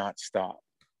would not stop.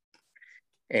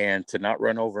 And to not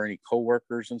run over any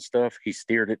coworkers and stuff, he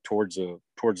steered it towards the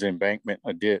embankment,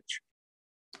 a ditch.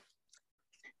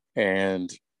 And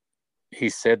he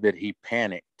said that he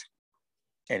panicked,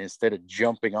 and instead of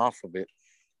jumping off of it,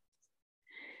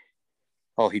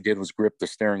 all he did was grip the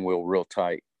steering wheel real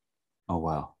tight. Oh,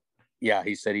 wow. Yeah,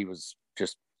 he said he was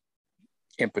just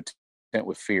impotent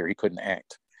with fear. He couldn't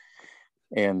act.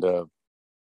 And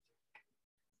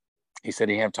he said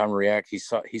he didn't have time to react. He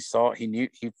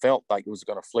felt like it was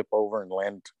going to flip over and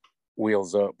land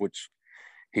wheels up, which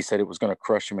he said it was going to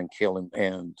crush him and kill him.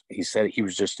 And he said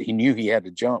he knew he had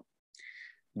to jump,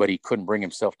 but he couldn't bring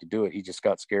himself to do it. He just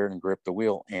got scared and gripped the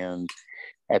wheel. And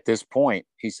at this point,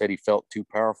 he said he felt two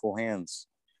powerful hands.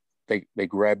 They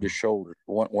grabbed his shoulder,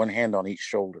 one hand on each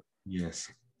shoulder. Yes.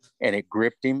 And it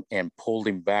gripped him and pulled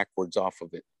him backwards off of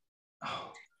it.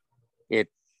 Oh. It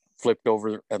flipped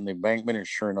over on the embankment, and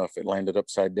sure enough, it landed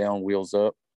upside down, wheels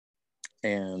up,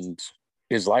 and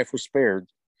his life was spared.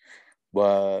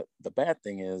 But the bad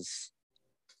thing is,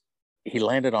 he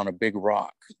landed on a big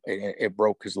rock. It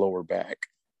broke his lower back.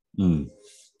 Mm.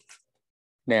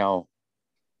 Now,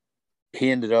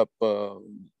 he ended up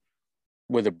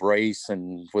with a brace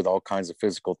and with all kinds of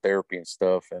physical therapy and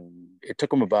stuff. And it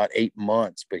took him about 8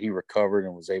 months, but he recovered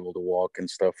and was able to walk and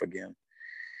stuff again.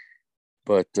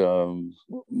 But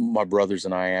my brothers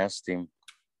and I asked him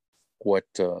what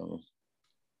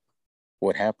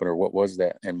happened or what was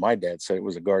that, and my dad said it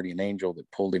was a guardian angel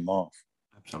that pulled him off.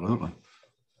 Absolutely.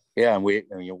 Yeah, and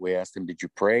we asked him, "Did you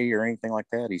pray or anything like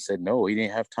that?" He said no, he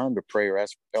didn't have time to pray or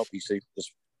ask for help. He said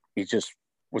he just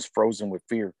was frozen with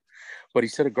fear. But he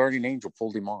said a guardian angel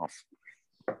pulled him off.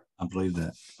 I believe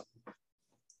that.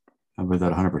 I believe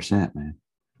that 100%, man.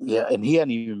 Yeah, and he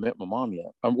hadn't even met my mom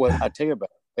yet. Well, I tell you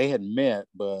about it. They had met,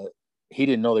 but he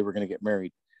didn't know they were going to get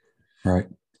married. Right.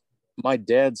 My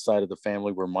dad's side of the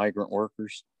family were migrant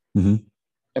workers. Mm-hmm.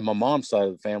 And my mom's side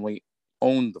of the family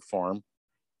owned the farm.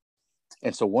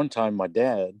 And so one time my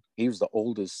dad, he was the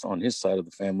oldest on his side of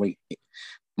the family.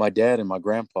 My dad and my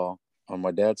grandpa on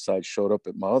my dad's side showed up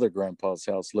at my other grandpa's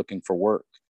house looking for work.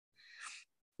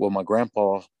 Well, my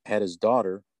grandpa had his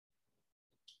daughter,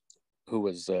 who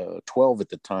was 12 at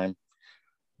the time,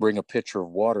 bring a pitcher of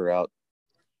water out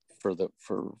for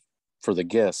the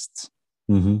guests,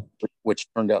 mm-hmm. which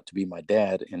turned out to be my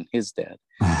dad and his dad.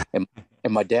 and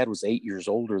my dad was 8 years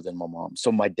older than my mom.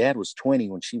 So my dad was 20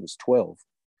 when she was 12.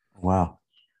 Wow.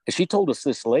 And she told us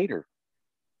this later.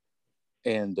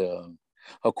 And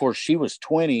of course, she was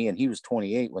 20 and he was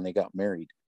 28 when they got married.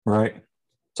 Right.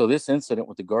 So this incident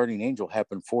with the guardian angel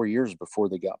happened 4 years before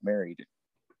they got married.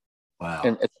 Wow.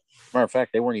 And as a matter of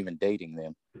fact, they weren't even dating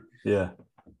then. Yeah.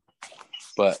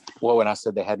 But when I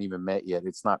said they hadn't even met yet,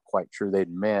 it's not quite true. They'd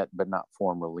met, but not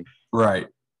formally. Right.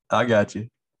 I got you.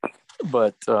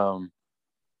 But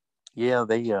yeah,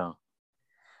 there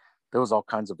was all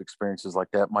kinds of experiences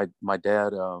like that. My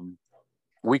dad,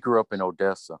 we grew up in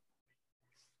Odessa,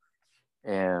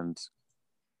 and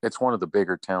it's one of the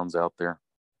bigger towns out there.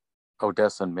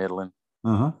 Odessa and Midland.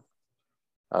 Uh-huh.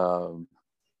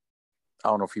 I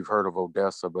don't know if you've heard of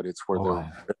Odessa, but it's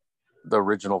where the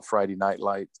original Friday Night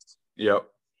Lights. Yep.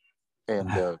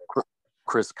 And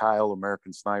Chris Kyle,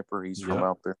 American Sniper, he's from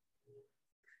out there.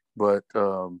 But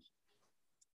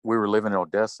we were living in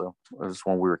Odessa. It was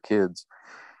when we were kids.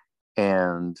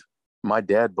 And my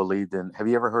dad believed in, have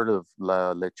you ever heard of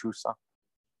La Lechuza?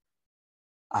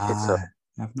 I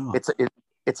have not.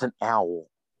 It's an owl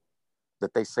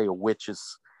that they say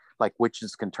witches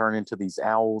can turn into these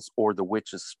owls, or the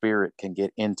witch's spirit can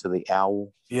get into the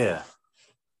owl. Yeah.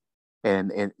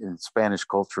 And in Spanish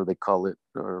culture, they call it,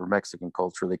 or Mexican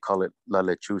culture, they call it La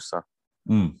Lechuza.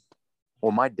 Mm.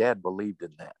 Well, my dad believed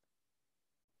in that.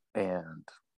 And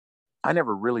I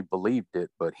never really believed it,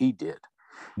 but he did.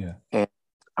 Yeah. And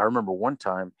I remember one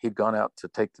time he'd gone out to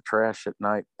take the trash at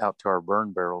night out to our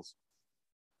burn barrels.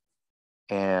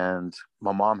 And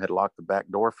my mom had locked the back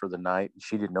door for the night. And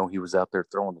she didn't know he was out there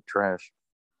throwing the trash.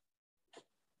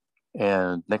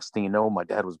 And next thing you know, my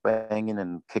dad was banging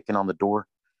and kicking on the door.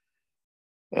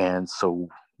 And so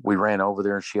we ran over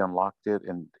there and she unlocked it.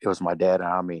 And it was my dad.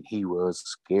 I mean, he was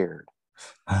scared.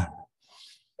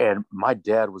 And my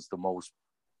dad was the most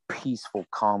peaceful,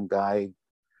 calm guy,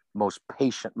 most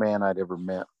patient man I'd ever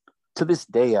met. To this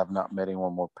day, I've not met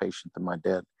anyone more patient than my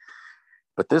dad.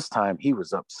 But this time he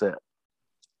was upset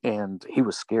and he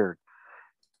was scared.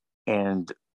 And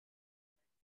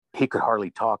he could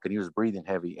hardly talk and he was breathing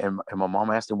heavy. And my mom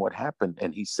asked him what happened.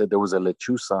 And he said there was a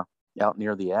lechuza out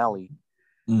near the alley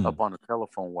up on a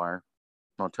telephone wire,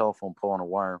 on a telephone pole on a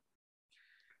wire.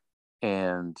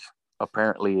 And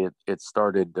apparently it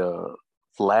started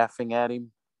laughing at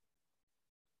him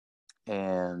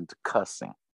and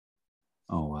cussing.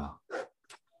 Oh, wow.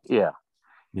 Yeah.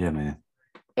 Yeah, man.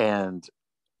 And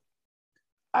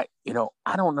I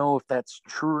don't know if that's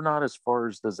true or not, as far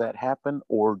as does that happen,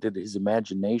 or did his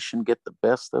imagination get the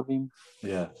best of him?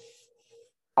 Yeah.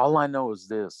 All I know is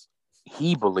this: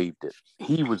 he believed it.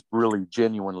 He was really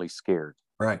genuinely scared.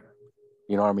 Right.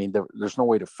 You know what I mean? There's no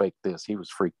way to fake this. He was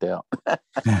freaked out.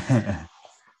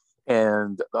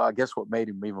 And I guess what made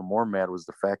him even more mad was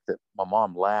the fact that my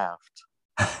mom laughed.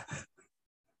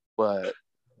 But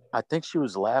I think she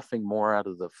was laughing more out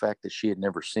of the fact that she had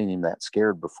never seen him that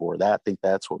scared before. I think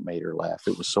that's what made her laugh.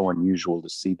 It was so unusual to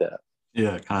see that.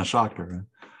 Yeah, kind of shocked her.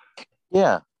 Right?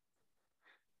 Yeah.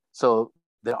 So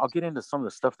then I'll get into some of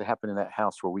the stuff that happened in that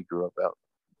house where we grew up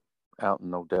out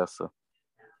in Odessa.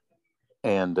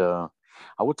 And I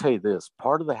will tell you this,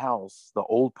 part of the house, the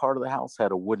old part of the house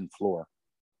had a wooden floor.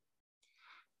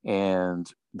 And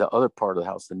the other part of the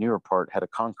house, the newer part, had a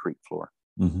concrete floor.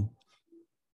 Mm-hmm.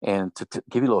 And to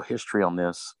give you a little history on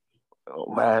this,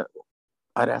 I'd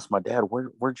ask my dad,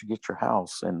 where'd you get your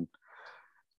house? And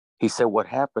he said, what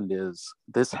happened is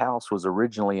this house was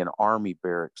originally an army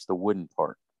barracks, the wooden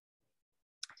part.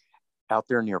 Out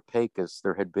there near Pecos,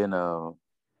 there had been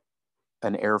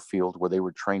an airfield where they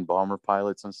would train bomber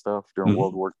pilots and stuff during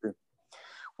World War II.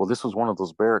 Well, this was one of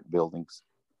those barrack buildings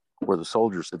where the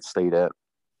soldiers had stayed at.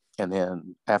 And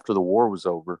then after the war was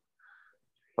over,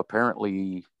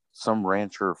 apparently some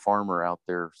rancher or farmer out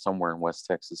there somewhere in West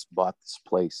Texas bought this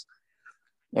place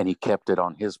and he kept it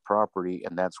on his property.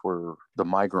 And that's where the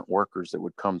migrant workers that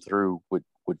would come through would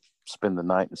spend the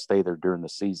night and stay there during the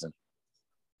season.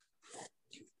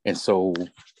 And so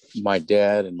my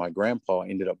dad and my grandpa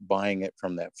ended up buying it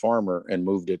from that farmer and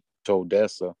moved it to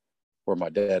Odessa, where my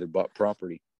dad had bought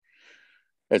property.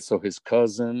 And so his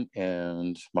cousin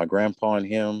and my grandpa and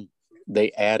him,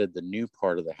 they added the new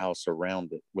part of the house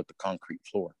around it with the concrete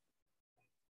floor.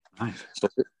 Nice.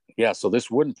 So this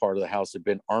wooden part of the house had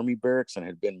been army barracks and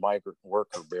had been migrant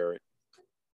worker barrack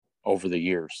over the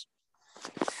years.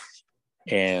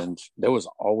 And there was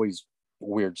always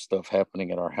weird stuff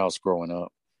happening at our house growing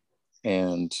up.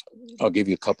 And I'll give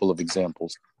you a couple of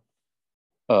examples.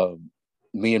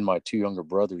 Me and my two younger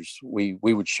brothers, we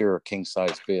would share a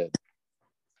king-size bed.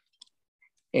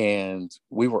 And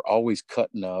we were always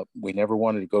cutting up. We never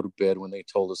wanted to go to bed when they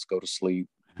told us to go to sleep.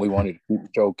 We wanted to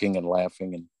keep joking and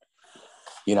laughing, and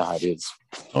you know how it is.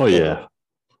 Oh, yeah.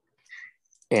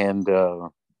 And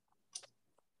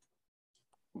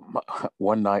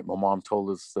one night my mom told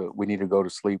us that we need to go to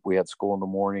sleep. We had school in the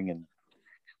morning, and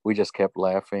we just kept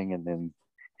laughing. And then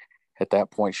at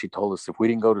that point, she told us if we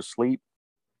didn't go to sleep,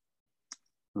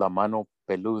 la mano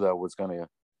peluda was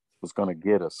gonna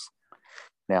get us.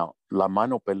 Now, la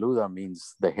mano peluda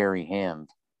means the hairy hand.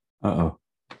 Uh-oh.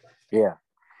 Yeah.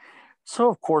 So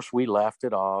of course we laughed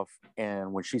it off.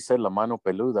 And when she said la mano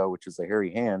peluda, which is the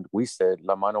hairy hand, we said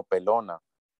la mano pelona,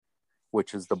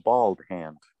 which is the bald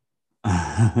hand.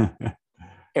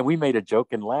 And we made a joke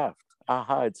and laughed.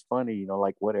 Aha, it's funny,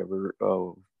 like whatever.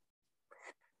 Oh,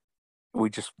 we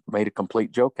just made a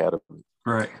complete joke out of it.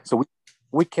 Right. So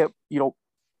we kept,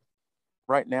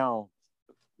 right now,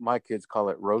 my kids call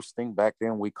it roasting. Back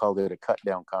then, we called it a cut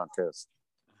down contest.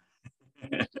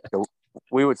 So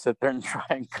we would sit there and try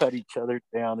and cut each other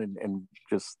down and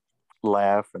just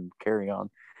laugh and carry on.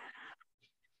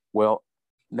 Well,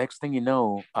 next thing you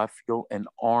know, I feel an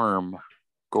arm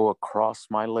go across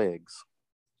my legs.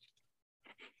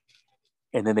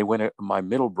 And then my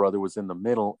middle brother was in the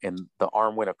middle, and the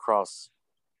arm went across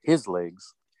his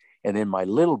legs. And then my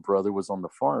little brother was on the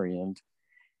far end,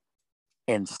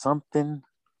 and something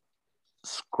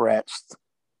scratched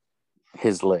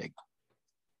his leg.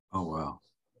 Oh, wow.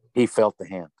 He felt the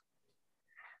hand.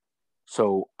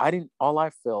 So all I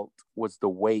felt was the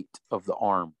weight of the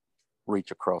arm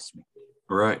reach across me.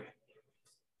 Right.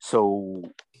 So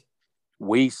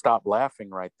we stopped laughing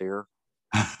right there.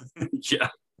 Yeah.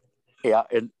 Yeah.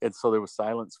 And so there was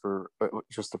silence for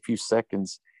just a few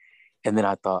seconds. And then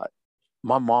I thought,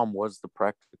 my mom was the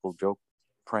practical joke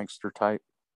prankster type.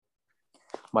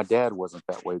 My dad wasn't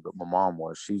that way, but my mom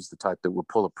was. She's the type that would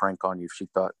pull a prank on you if she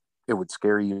thought it would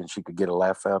scare you and she could get a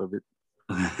laugh out of it.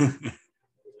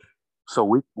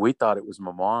 So we thought it was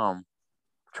my mom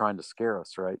trying to scare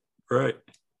us, right? Right.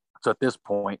 So at this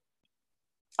point,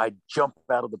 I jump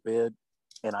out of the bed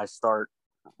and I start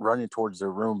running towards the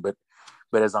room. But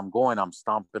as I'm going, I'm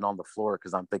stomping on the floor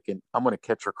because I'm thinking I'm going to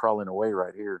catch her crawling away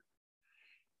right here,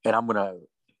 and I'm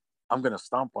gonna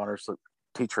stomp on her so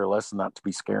teach her a lesson not to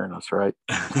be scaring us, right?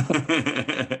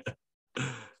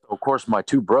 Of course, my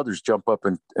two brothers jump up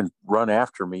and run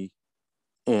after me,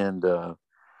 and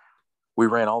we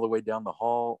ran all the way down the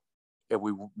hall, and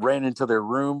we ran into their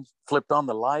room, flipped on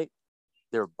the light.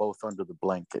 They were both under the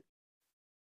blanket.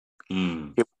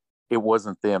 Mm. It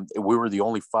wasn't them. We were the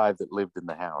only 5 that lived in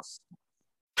the house.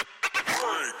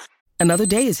 Another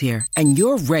day is here, and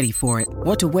you're ready for it.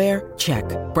 What to wear? Check.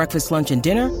 Breakfast, lunch, and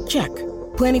dinner? Check.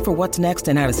 Planning for what's next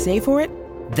and how to save for it?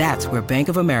 That's where Bank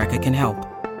of America can help.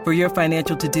 For your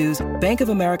financial to-dos, Bank of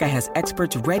America has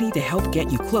experts ready to help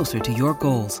get you closer to your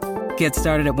goals. Get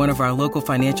started at one of our local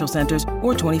financial centers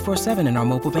or 24/7 in our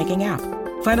mobile banking app.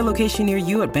 Find a location near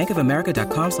you at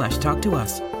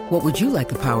bankofamerica.com/talktous. What would you like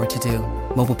the power to do?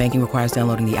 Mobile banking requires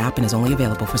downloading the app and is only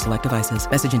available for select devices.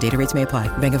 Message and data rates may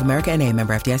apply. Bank of America N.A.,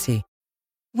 member FDIC.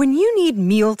 When you need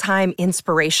mealtime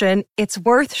inspiration, it's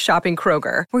worth shopping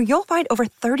Kroger, where you'll find over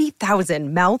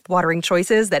 30,000 mouth-watering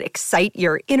choices that excite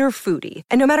your inner foodie.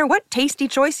 And no matter what tasty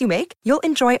choice you make, you'll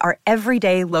enjoy our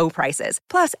everyday low prices,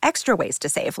 plus extra ways to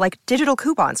save, like digital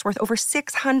coupons worth over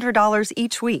 $600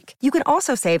 each week. You can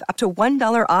also save up to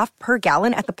 $1 off per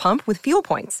gallon at the pump with fuel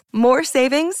points. More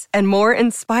savings and more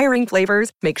inspiring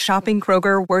flavors make shopping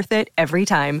Kroger worth it every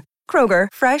time. Kroger,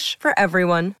 fresh for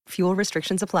everyone. Fuel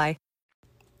restrictions apply.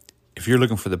 If you're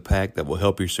looking for the pack that will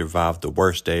help you survive the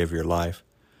worst day of your life,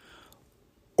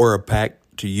 or a pack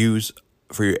to use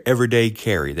for your everyday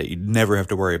carry that you never have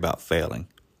to worry about failing,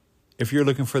 if you're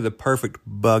looking for the perfect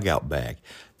bug out bag,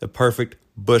 the perfect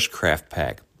bushcraft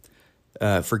pack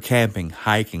for camping,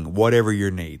 hiking, whatever your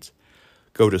needs,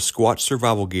 go to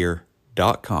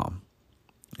squatchsurvivalgear.com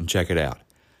and check it out.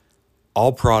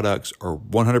 All products are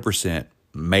 100%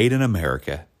 made in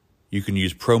America. You can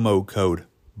use promo code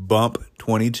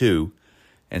BUMP22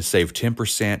 and save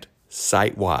 10%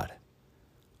 site-wide.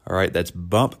 All right, that's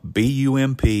BUMP,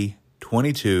 B-U-M-P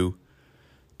 22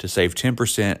 to save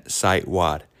 10%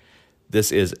 site-wide.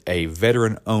 This is a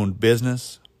veteran-owned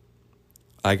business.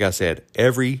 Like I said,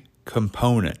 every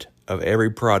component of every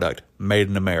product made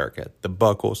in America, the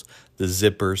buckles, the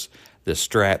zippers, the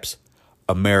straps,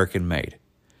 American-made.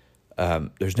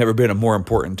 There's never been a more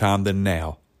important time than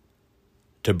now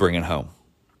to bring it home.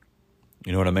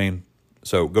 You know what I mean?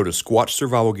 So go to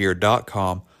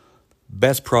squatchsurvivalgear.com.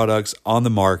 Best products on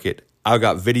the market. I've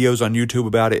got videos on YouTube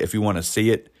about it if you want to see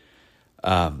it.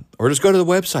 Or just go to the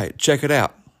website. Check it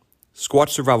out.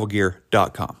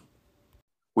 squatchsurvivalgear.com.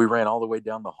 We ran all the way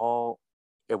down the hall,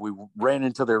 and we ran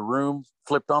into their room,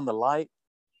 flipped on the light.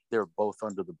 They were both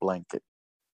under the blanket.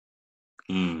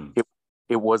 Mm.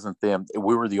 It wasn't them.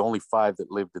 We were the only 5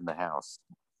 that lived in the house.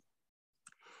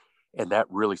 And that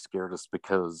really scared us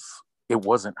because it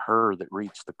wasn't her that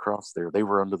reached across there. They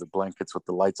were under the blankets with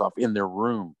the lights off in their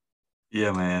room.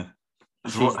 Yeah, man.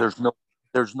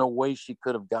 There's no way she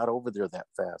could have got over there that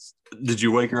fast. Did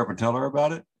you wake her up and tell her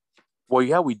about it? Well,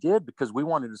 yeah, we did, because we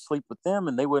wanted to sleep with them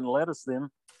and they wouldn't let us then.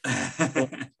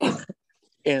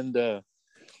 And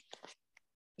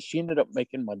she ended up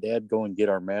making my dad go and get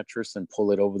our mattress and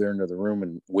pull it over there into the room,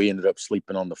 and we ended up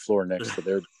sleeping on the floor next to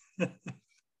their.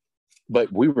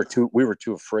 But we were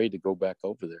too afraid to go back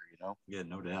over there, you know. Yeah,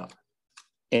 no doubt.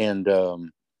 And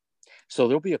so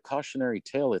there'll be a cautionary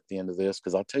tale at the end of this,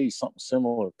 because I'll tell you something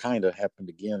similar kind of happened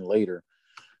again later.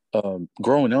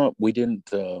 Growing up, we didn't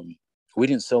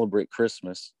celebrate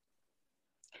Christmas,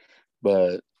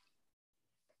 but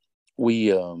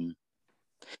we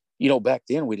back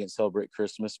then we didn't celebrate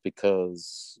Christmas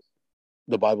because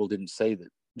the Bible didn't say that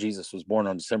Jesus was born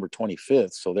on December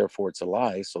 25th, so therefore it's a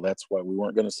lie. So that's why we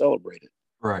weren't going to celebrate it.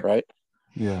 Right.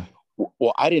 Yeah.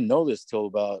 Well, I didn't know this till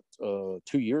about 2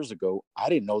 years ago. I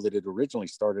didn't know that it originally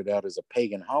started out as a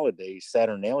pagan holiday,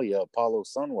 Saturnalia, Apollo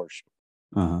sun worship.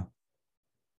 Uh-huh.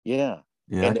 Yeah.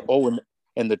 Yeah.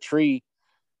 And the tree,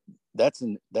 that's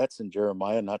in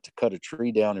Jeremiah, not to cut a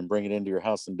tree down and bring it into your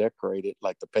house and decorate it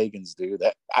like the pagans do.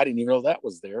 That I didn't even know that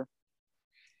was there.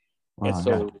 Wow, and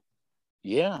so,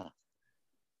 yeah,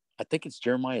 I think it's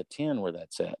Jeremiah 10 where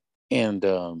that's at. And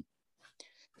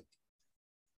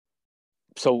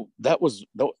so that was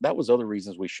other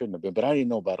reasons we shouldn't have been, but I didn't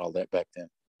know about all that back then.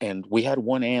 And we had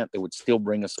one aunt that would still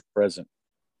bring us a present.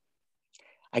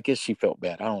 I guess she felt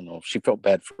bad. I don't know. She felt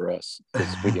bad for us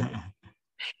because we didn't.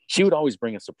 She would always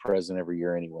bring us a present every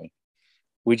year anyway.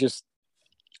 We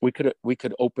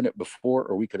could open it before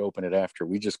or we could open it after.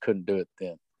 We just couldn't do it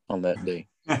then on that day.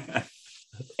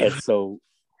 And so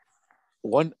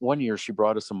one year she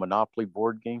brought us a Monopoly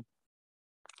board game,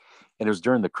 and it was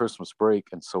during the Christmas break.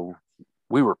 And so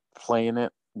we were playing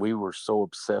it. We were so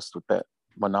obsessed with that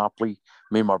Monopoly.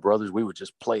 Me and my brothers, we would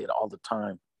just play it all the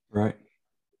time. Right.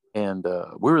 And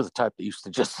we were the type that used to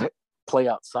just play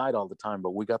outside all the time,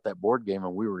 but we got that board game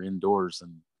and we were indoors.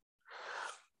 And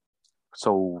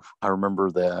so I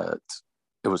remember that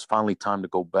it was finally time to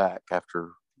go back after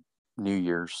New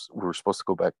Year's. We were supposed to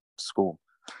go back to school.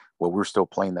 Well, we were still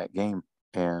playing that game.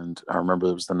 And I remember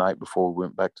it was the night before we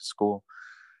went back to school,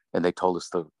 and they told us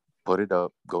to put it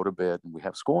up, go to bed, and we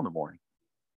have school in the morning.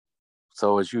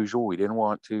 So as usual, we didn't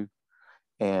want to.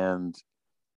 And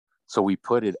so we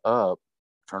put it up,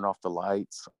 turned off the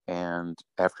lights, and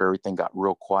after everything got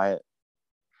real quiet,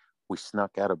 we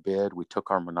snuck out of bed. We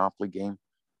took our Monopoly game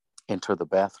into the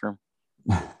bathroom.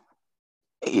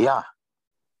 Yeah.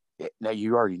 Now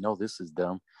you already know this is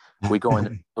dumb. We go in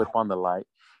and flip on the light.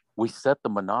 We set the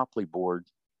Monopoly board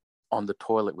on the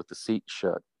toilet with the seat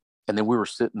shut. And then we were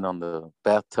sitting on the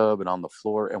bathtub and on the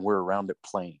floor, and we're around it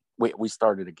playing. We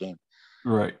started a game.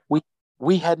 Right.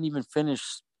 We hadn't even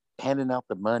finished handing out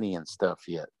the money and stuff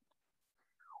yet,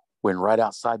 when right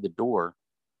outside the door,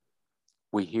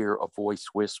 we hear a voice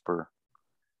whisper,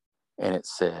 and it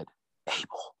said,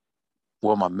 Abel.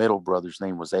 Well, my middle brother's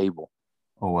name was Abel.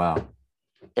 Oh, wow.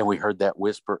 And we heard that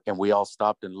whisper, and we all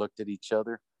stopped and looked at each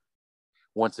other.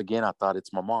 Once again, I thought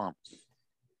it's my mom.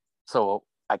 So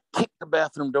I kicked the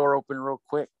bathroom door open real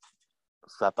quick.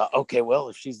 So I thought, okay, well,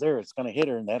 if she's there, it's going to hit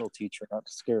her, and that'll teach her not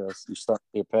to scare us. You start to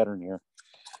see a pattern here.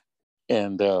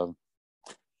 And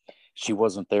she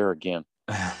wasn't there again.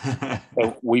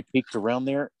 So we peeked around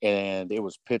there, and it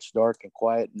was pitch dark and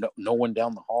quiet. No one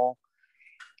down the hall.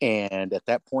 And at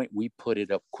that point, we put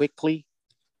it up quickly,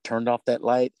 turned off that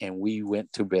light, and we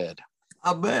went to bed.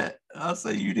 I bet. I'll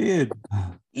say you did.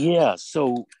 Yeah.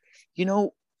 So,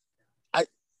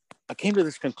 I came to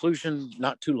this conclusion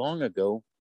not too long ago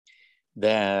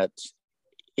that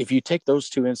if you take those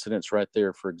two incidents right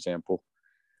there, for example,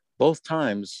 both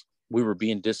times we were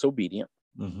being disobedient.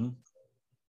 Mm-hmm.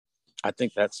 I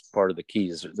think that's part of the key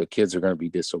is the kids are going to be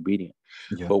disobedient.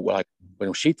 Yeah. But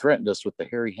when she threatened us with the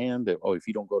hairy hand that, if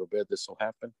you don't go to bed, this will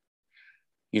happen.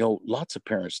 Lots of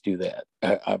parents do that.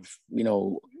 I've,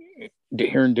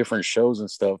 hearing different shows and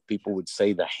stuff, people would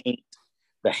say the haint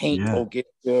will get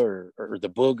you, or the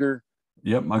booger.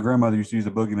 Yep. My grandmother used to use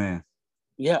the boogeyman.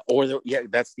 Yeah.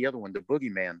 That's the other one, the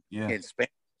boogeyman. Yeah.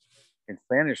 In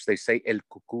Spanish, they say el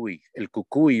cucuy. El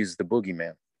cucuy is the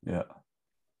boogeyman. Yeah.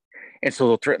 And so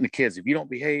they'll threaten the kids. If you don't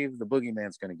behave, the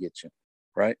boogeyman's going to get you.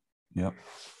 Right. Yep.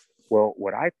 Well,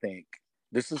 what I think,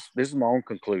 this is my own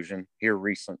conclusion here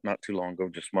recent, not too long ago,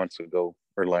 just months ago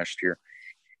or last year.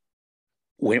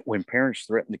 When parents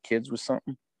threaten the kids with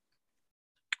something,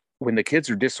 when the kids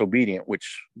are disobedient,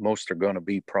 which most are going to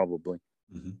be probably,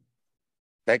 mm-hmm.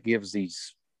 that gives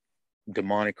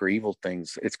demonic or evil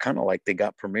things, it's kind of like they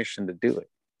got permission to do it.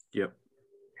 Yep.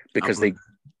 Because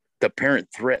the parent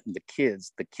threatened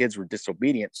the kids were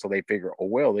disobedient, so they figure, oh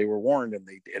well, they were warned and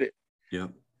they did it.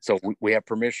 Yep. So we have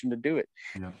permission to do it.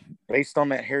 Yep. Based on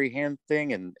that hairy hand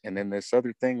thing and then this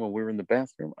other thing when we were in the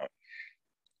bathroom,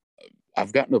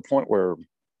 I've gotten to the point where,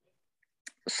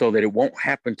 so that it won't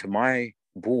happen to my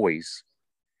boys,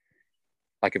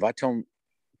 like if I tell them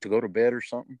to go to bed or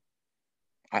something,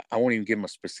 I won't even give them a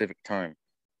specific time.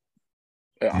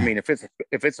 I mean, if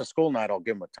it's a school night, I'll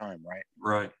give them a time, right?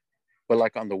 Right. But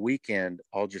like on the weekend,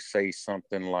 I'll just say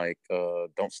something like,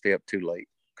 don't stay up too late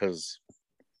because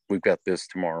we've got this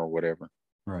tomorrow or whatever.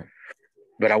 Right.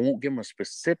 But I won't give them a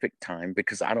specific time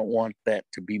because I don't want that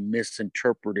to be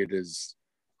misinterpreted as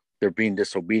they're being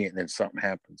disobedient and then something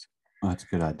happens. Oh, that's a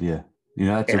good idea.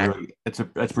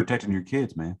 That's protecting your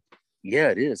kids, man. Yeah,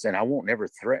 it is. And I won't never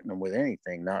threaten them with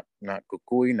anything. Not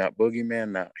kukui, not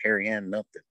boogeyman, not hairy hand,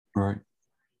 nothing. Right.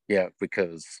 Yeah,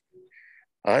 because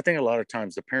I think a lot of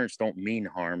times the parents don't mean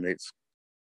harm. It's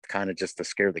kind of just to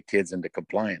scare the kids into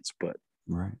compliance. But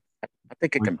right. I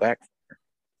think it can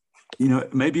backfire.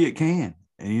 Maybe it can.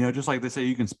 And, just like they say,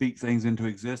 you can speak things into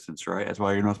existence, right? That's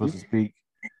why you're not supposed to speak.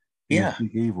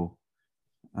 Speak evil.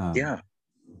 Yeah.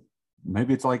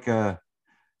 Maybe it's like a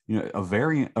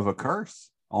variant of a curse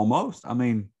almost. I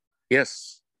mean,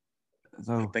 yes.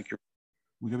 So I think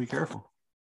we gotta be careful.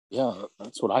 Yeah,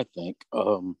 that's what I think.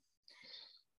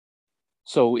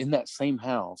 So in that same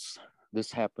house,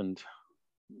 this happened.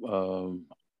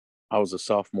 I was a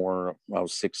sophomore. I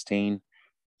was 16.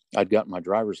 I'd gotten my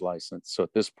driver's license. So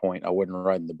at this point, I wasn't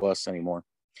riding the bus anymore.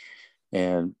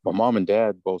 And my mom and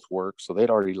dad both worked. So they'd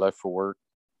already left for work.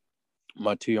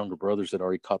 My two younger brothers had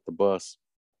already caught the bus.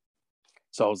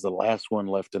 So I was the last one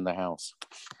left in the house.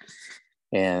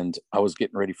 And I was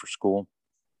getting ready for school.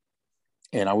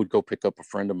 And I would go pick up a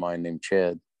friend of mine named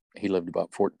Chad. He lived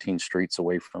about 14 streets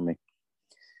away from me.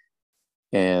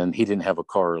 And he didn't have a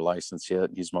car or license yet.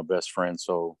 He's my best friend.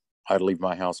 So I'd leave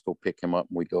my house, go pick him up,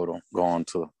 and we'd go on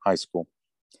to high school.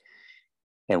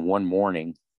 And one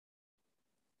morning,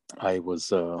 I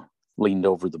was leaned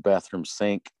over the bathroom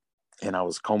sink, and I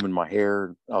was combing my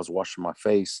hair. I was washing my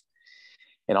face.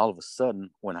 And all of a sudden,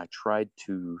 when I tried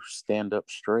to stand up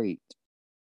straight,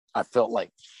 I felt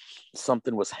like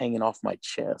something was hanging off my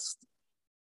chest.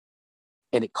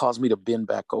 And it caused me to bend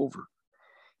back over.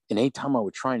 And anytime I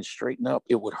would try and straighten up,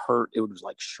 it would hurt. It was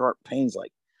like sharp pains.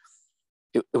 Like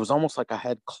it was almost like I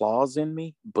had claws in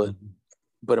me, but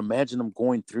imagine them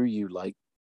going through you like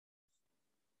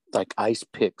ice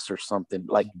picks or something.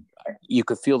 Like you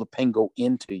could feel the pain go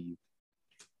into you.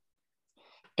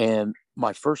 And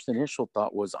my first initial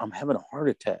thought was, I'm having a heart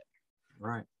attack.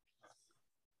 Right.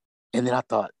 And then I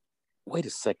thought, wait a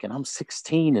second, I'm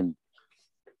 16 and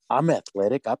I'm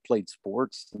athletic. I played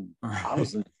sports and I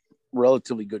was in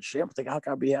relatively good shape. I'm thinking, how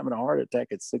can I be having a heart attack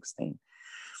at 16?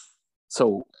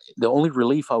 So the only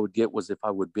relief I would get was if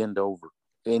I would bend over.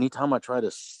 Anytime I tried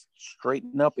to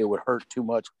straighten up, it would hurt too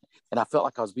much. And I felt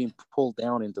like I was being pulled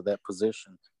down into that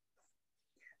position.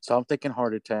 So I'm thinking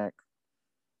heart attack.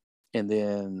 And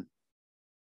then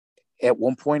at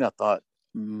one point I thought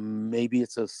maybe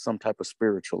it's some type of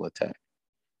spiritual attack.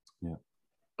 Yeah.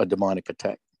 A demonic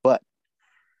attack. But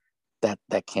that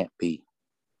can't be.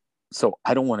 So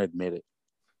I don't want to admit it.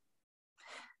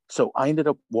 So I ended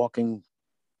up walking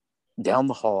down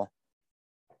the hall,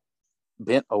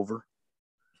 bent over.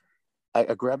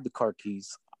 I grabbed the car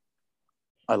keys.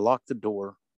 I locked the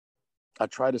door. I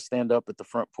tried to stand up at the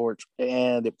front porch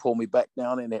and it pulled me back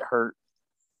down and it hurt.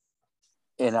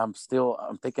 And I'm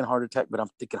thinking heart attack, but I'm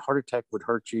thinking heart attack would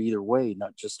hurt you either way,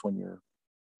 not just when you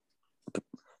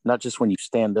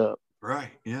stand up.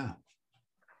 Right. Yeah.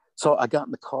 So I got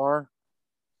in the car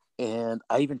and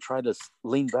I even tried to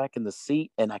lean back in the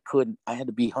seat and I couldn't. I had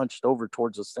to be hunched over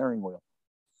towards the steering wheel.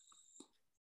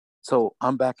 So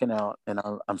I'm backing out and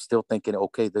I'm still thinking,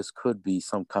 okay, this could be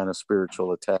some kind of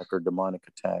spiritual attack or demonic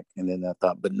attack. And then I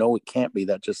thought, but no, it can't be.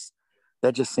 That just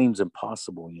seems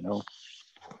impossible,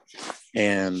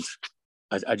 And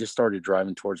I just started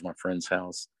driving towards my friend's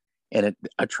house. And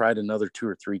I tried another 2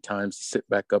 or 3 times to sit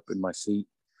back up in my seat.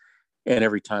 And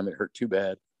every time it hurt too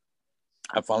bad.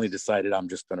 I finally decided I'm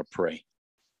just going to pray.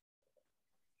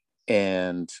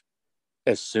 And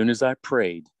as soon as I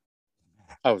prayed,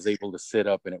 I was able to sit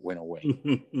up and it went away.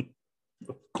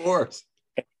 Of course.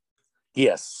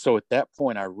 Yes. So at that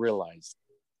point, I realized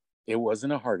it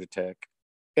wasn't a heart attack.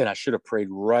 And I should have prayed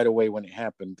right away when it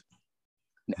happened.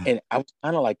 And I was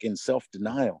kind of like in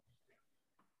self-denial.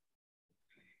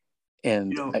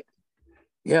 And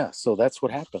so that's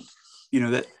what happened.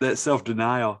 That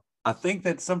self-denial, I think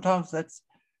that sometimes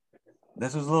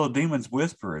That's those little demons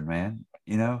whispering, man,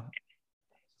 you know,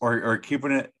 or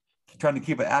keeping it, trying to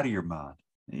keep it out of your mind,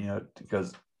 you know,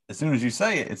 because as soon as you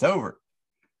say it, it's over.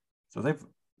 So they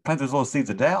plant those little seeds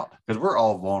of doubt because we're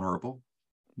all vulnerable,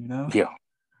 you know? Yeah.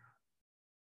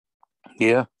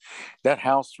 Yeah. That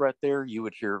house right there, you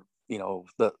would hear,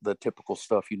 the typical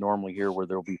stuff you normally hear where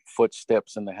there'll be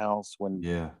footsteps in the house when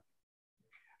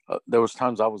there was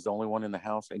times I was the only one in the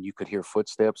house and you could hear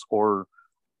footsteps, or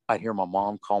I'd hear my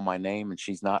mom call my name and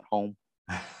she's not home.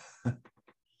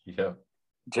 Yeah.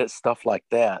 Just stuff like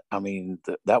that. I mean,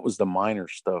 that was the minor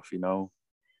stuff,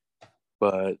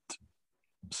 but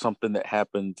something that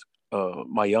happened,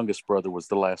 my youngest brother was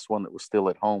the last one that was still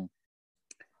at home.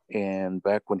 And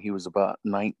back when he was about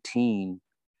 19,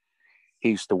 he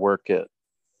used to work at,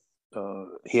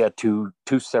 he had two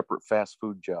separate fast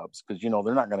food jobs because,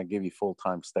 they're not going to give you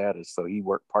full-time status. So he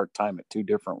worked part-time at two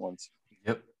different ones.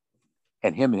 Yep.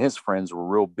 And him and his friends were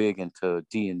real big into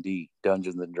D&D,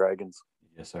 Dungeons and Dragons.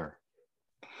 Yes, sir.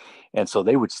 And so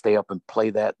they would stay up and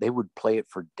play that. They would play it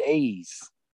for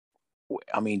days.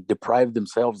 I mean, deprive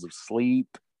themselves of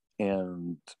sleep.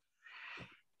 And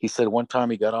he said one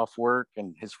time he got off work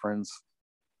and his friends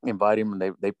invited him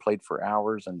and they played for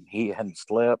hours and he hadn't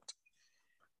slept.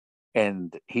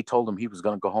 And he told them he was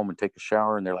going to go home and take a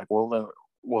shower. And they're like, well,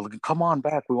 come on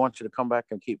back. We want you to come back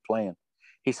and keep playing.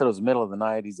 He said it was the middle of the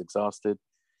night. He's exhausted.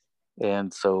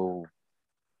 And so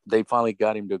they finally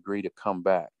got him to agree to come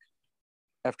back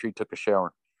after he took a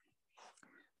shower.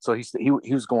 So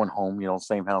he was going home,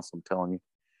 same house I'm telling you.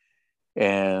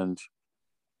 And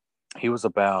he was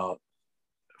about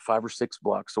 5 or 6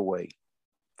 blocks away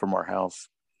from our house.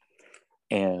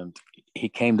 And he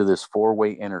came to this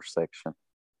 4-way intersection.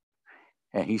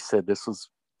 And he said this was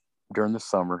during the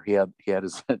summer. He had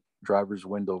his driver's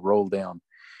window rolled down.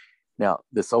 Now,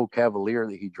 this old Cavalier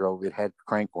that he drove, it had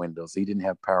crank windows. He didn't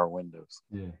have power windows.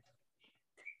 Yeah.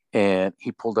 And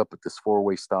he pulled up at this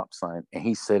 4-way stop sign. And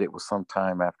he said it was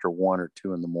sometime after 1 or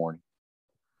 2 in the morning.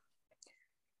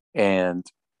 And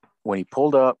when he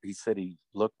pulled up, he said he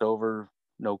looked over,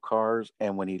 no cars.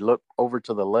 And when he looked over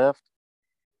to the left,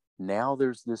 now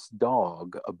there's this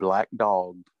dog, a black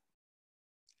dog,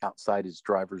 outside his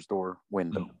driver's door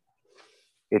window.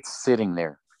 It's sitting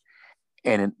there.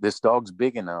 And this dog's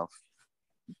big enough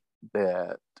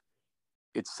that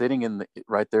it's sitting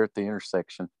right there at the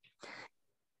intersection.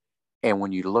 And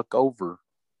when you look over,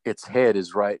 its head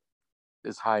is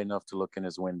high enough to look in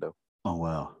his window. Oh,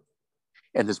 wow.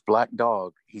 And this black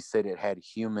dog, he said it had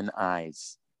human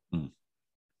eyes.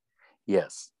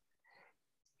 Yes.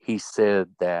 He said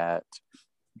that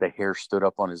the hair stood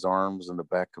up on his arms and the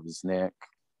back of his neck.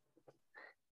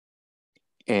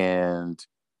 And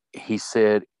he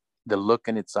said the look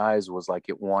in its eyes was like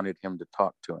it wanted him to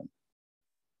talk to him.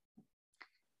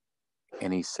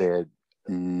 And he said,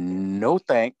 no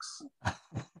thanks.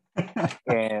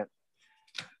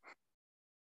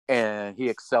 and he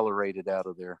accelerated out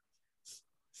of there.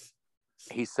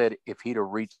 He said if he'd have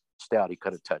reached out, he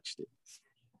could have touched it.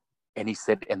 And he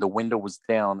said, and the window was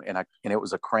down and it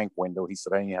was a crank window. He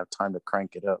said, I didn't have time to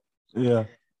crank it up. Yeah.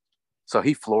 So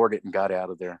he floored it and got out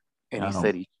of there. And he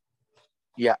said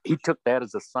he took that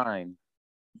as a sign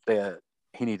that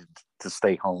he needed to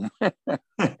stay home.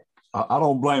 I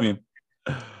don't blame him.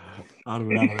 I'd have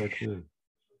been out of there too.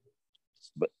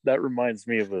 But that reminds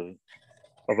me of a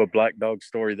black dog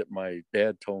story that my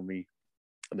dad told me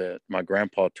that my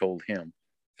grandpa told him.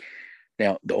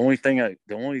 Now, the only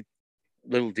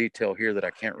little detail here that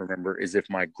I can't remember is if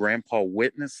my grandpa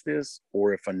witnessed this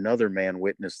or if another man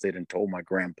witnessed it and told my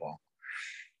grandpa.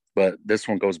 But this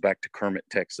one goes back to Kermit,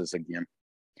 Texas again.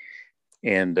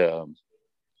 And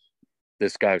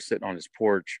this guy was sitting on his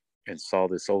porch and saw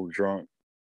this old drunk.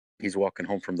 He's walking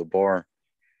home from the bar.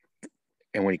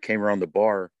 And when he came around the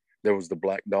bar, there was the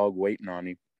black dog waiting on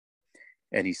him.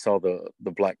 And he saw the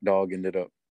black dog ended up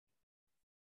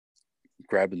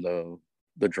grabbing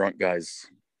the drunk guy's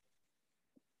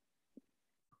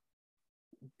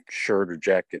shirt or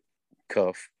jacket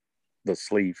cuff, the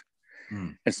sleeve,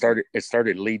 and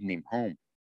started leading him home.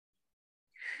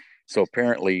 So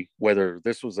apparently, whether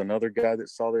this was another guy that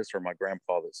saw this or my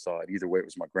grandpa that saw it, either way, it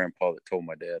was my grandpa that told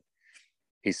my dad.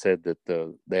 He said that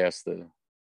they asked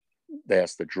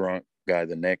the drunk guy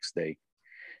the next day.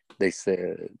 They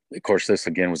said, of course, this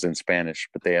again was in Spanish,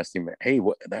 but they asked him, "Hey,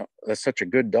 that's such a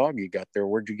good dog you got there.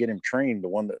 Where'd you get him trained? The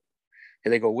one that?"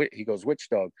 And they go, he goes, "Which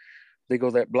dog?" They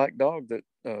go, "That black dog that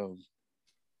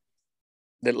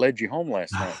led you home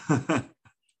last night."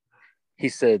 He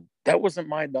said, "That wasn't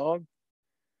my dog."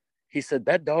 He said,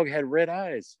 "That dog had red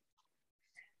eyes."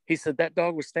 He said, "That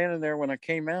dog was standing there when I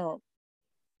came out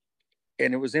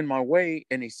and it was in my way."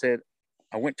 And he said,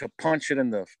 I went to punch it in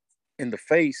the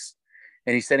face.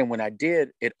 And he said, and when I did,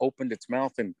 it opened its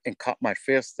mouth and caught my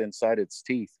fist inside its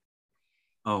teeth.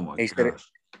 Oh my he said, gosh.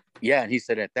 yeah. And he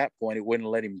said at that point, it wouldn't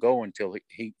let him go until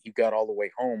he got all the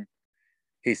way home.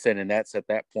 He said, and that's at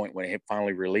that point when it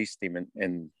finally released him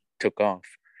and took off.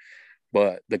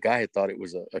 But the guy had thought it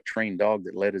was a trained dog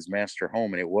that led his master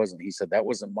home, and it wasn't. He said, that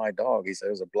wasn't my dog. He said,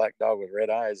 it was a black dog with red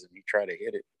eyes, and he tried to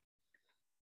hit it.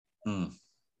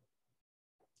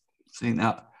 See,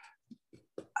 now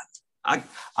I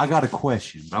got a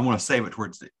question, but I want to save it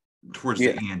towards the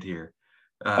end here.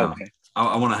 Okay.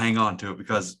 I want to hang on to it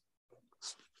because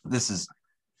there's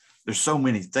so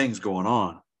many things going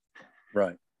on.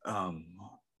 Right.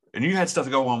 And you had stuff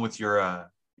go on with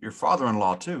your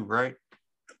father-in-law too, right?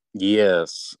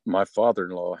 Yes. My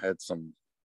father-in-law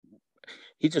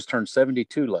he just turned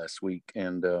 72 last week,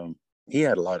 and he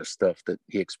had a lot of stuff that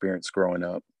he experienced growing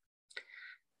up.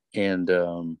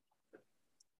 And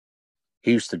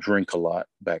he used to drink a lot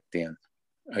back then.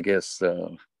 I guess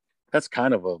that's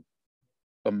kind of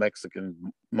a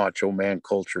Mexican macho man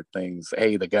culture things.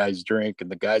 Hey, the guys drink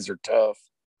and the guys are tough.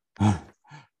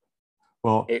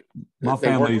 Well, my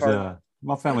family's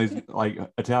like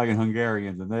Italian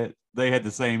Hungarians, and they had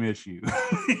the same issue.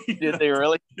 Did they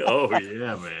really? Oh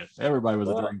yeah, man. Everybody was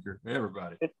a drinker.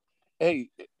 Everybody. Hey,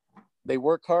 they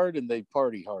work hard and they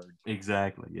party hard.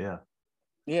 Exactly. Yeah.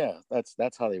 Yeah,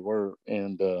 that's how they were.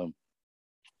 And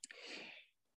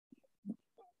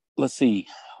let's see.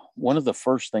 One of the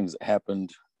first things that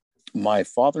happened, my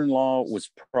father-in-law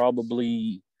was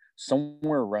probably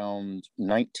somewhere around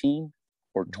 19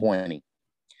 or 20.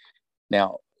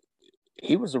 Now,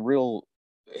 he was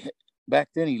back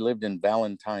then he lived in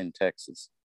Valentine, Texas.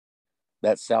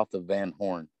 That's south of Van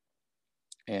Horn.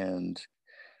 And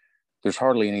there's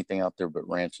hardly anything out there but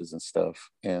ranches and stuff.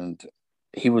 And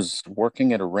he was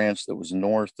working at a ranch that was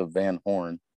north of Van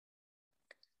Horn.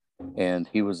 And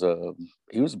he was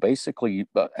basically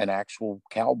an actual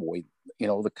cowboy,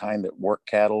 the kind that work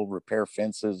cattle, repair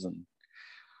fences, and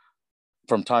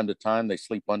from time to time they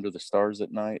sleep under the stars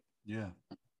at night. Yeah.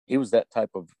 He was that type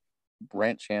of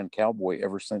ranch hand cowboy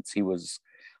ever since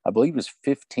I believe he was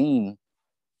 15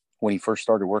 when he first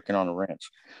started working on a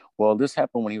ranch. Well, this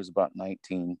happened when he was about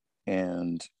 19,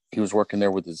 and he was working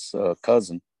there with his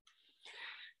cousin.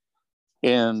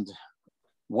 And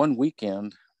one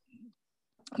weekend,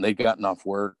 they'd gotten off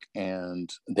work and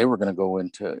they were going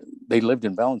to they lived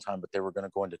in Valentine, but they were going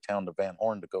to go into town to Van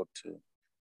Horn to go to,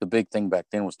 the big thing back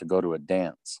then was to go to a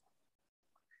dance.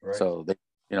 Right. So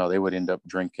they would end up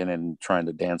drinking and trying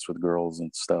to dance with girls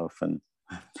and stuff. And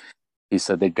he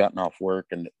said they'd gotten off work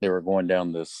and they were going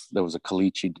down there was a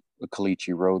Caliche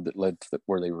road that led to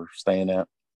where they were staying at.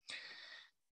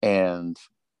 And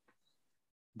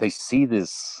they see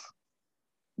this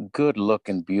good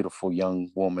looking, beautiful young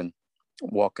woman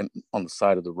walking on the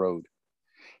side of the road.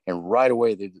 And right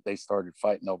away they started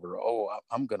fighting over,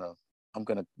 I'm gonna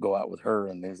go out with her.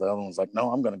 And the other one's like,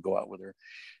 no, I'm gonna go out with her.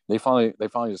 They finally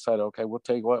decided, okay, we'll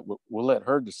tell you what, we'll let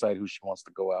her decide who she wants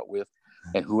to go out with,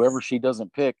 and whoever she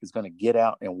doesn't pick is going to get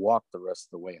out and walk the rest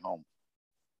of the way home.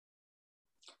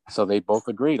 So they both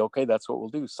agreed, okay, that's what we'll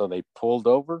do. So they pulled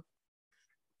over,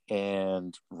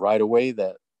 and right away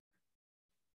that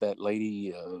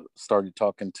lady started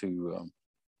talking to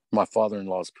my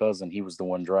father-in-law's cousin. He was the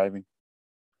one driving.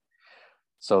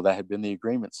 So that had been the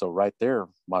agreement. So right there,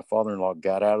 my father-in-law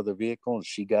got out of the vehicle and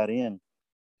she got in,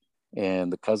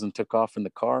 and the cousin took off in the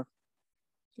car,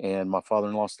 and my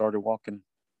father-in-law started walking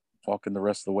the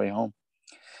rest of the way home.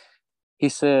 He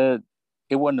said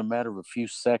it wasn't a matter of a few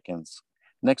seconds.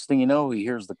 Next thing you know, he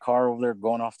hears the car over there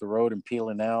going off the road and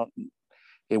peeling out.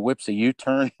 It whips a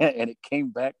U-turn and it came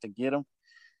back to get him.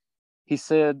 He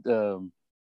said the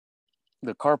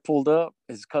car pulled up.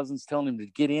 His cousin's telling him to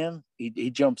get in. He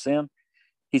jumps in.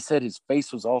 He said his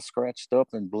face was all scratched up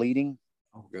and bleeding.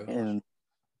 Oh, God. And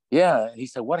yeah, he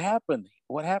said, what happened?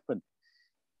 What happened?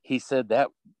 He said that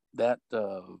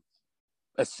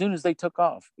as soon as they took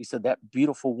off, he said that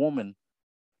beautiful woman,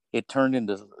 it turned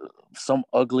into some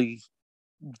ugly,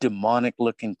 demonic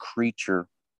looking creature.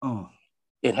 Oh.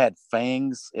 It had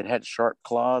fangs, it had sharp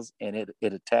claws, and it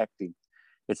attacked him.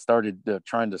 It started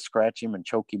trying to scratch him and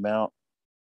choke him out.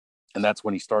 And that's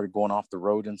when he started going off the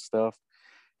road and stuff.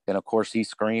 And of course he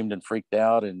screamed and freaked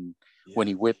out. And when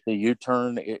he whipped the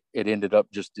U-turn, it ended up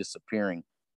just disappearing.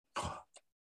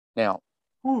 Now,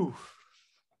 my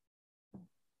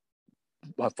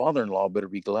father-in-law better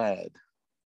be glad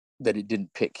that it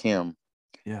didn't pick him.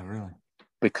 Yeah, really.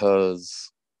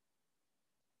 Because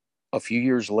a few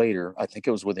years later, I think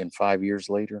it was within 5 years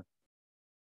later,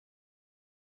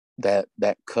 that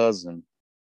cousin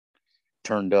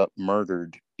turned up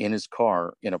murdered in his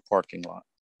car in a parking lot.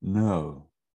 No.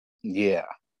 Yeah.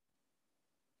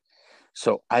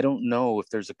 So I don't know if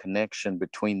there's a connection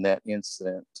between that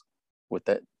incident with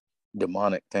that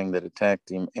demonic thing that attacked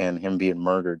him and him being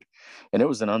murdered. And it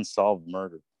was an unsolved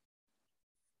murder.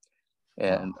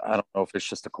 And I don't know if it's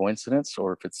just a coincidence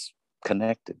or if it's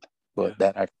connected, but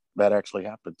that actually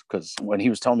happened, because when he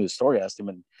was telling me the story, I asked him,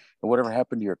 and whatever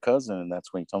happened to your cousin? And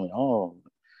that's when he told me, oh,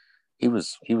 he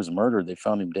was murdered. They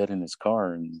found him dead in his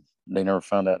car, and they never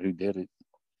found out who did it.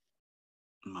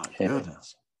 My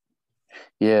goodness.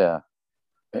 Yeah.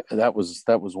 That was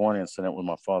one incident with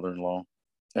my father-in-law.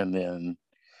 And then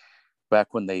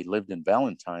back when they lived in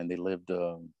Valentine, they lived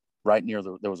right near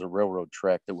there was a railroad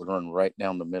track that would run right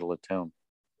down the middle of town.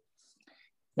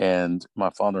 And my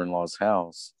father-in-law's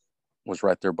house was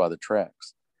right there by the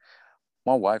tracks.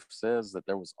 My wife says that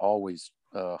there was always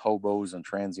hobos and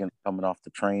transients coming off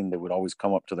the train. They would always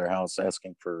come up to their house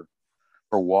asking for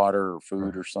water or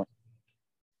food or something.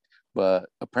 But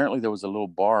apparently there was a little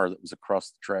bar that was across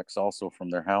the tracks also from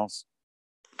their house.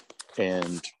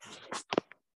 And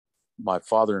my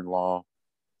father-in-law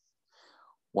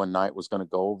one night was going to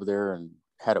go over there and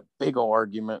had a big old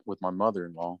argument with my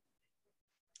mother-in-law,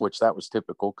 which that was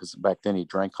typical because back then he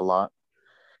drank a lot.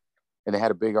 And they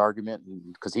had a big argument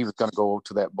because he was going to go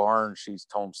to that bar, and she's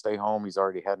told him stay home. He's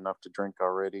already had enough to drink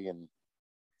already. And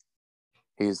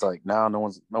he's like,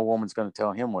 no woman's going to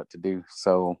tell him what to do.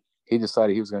 So he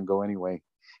decided he was going to go anyway.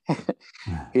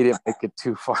 He didn't make it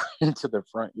too far into the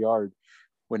front yard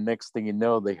when next thing you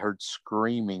know, they heard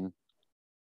screaming.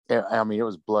 I mean, it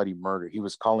was bloody murder. He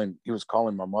was calling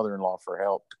my mother-in-law for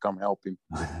help to come help him.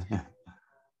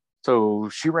 So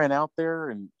she ran out there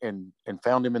and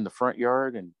found him in the front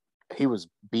yard, and he was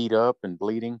beat up and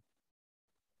bleeding.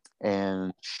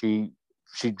 And she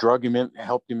drug him in,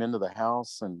 helped him into the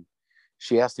house, and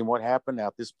she asked him what happened. Now,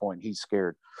 at this point, he's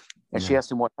scared. And she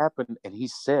asked him what happened, and he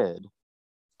said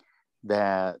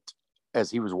that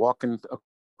as he was walking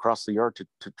across the yard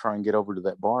to try and get over to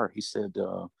that bar, he said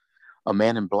a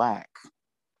man in black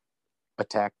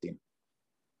attacked him.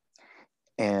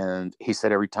 And he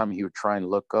said every time he would try and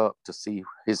look up to see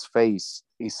his face,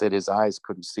 he said his eyes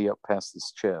couldn't see up past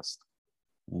his chest.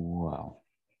 Wow.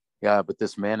 Yeah, but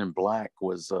this man in black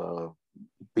was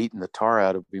beating the tar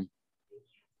out of him,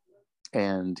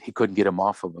 and he couldn't get him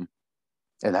off of him.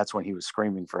 And that's when he was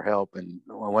screaming for help. And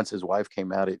once his wife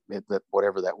came out, that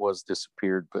whatever that was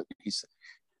disappeared. But he said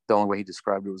the only way he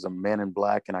described it was a man in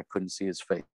black, and I couldn't see his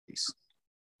face.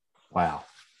 Wow.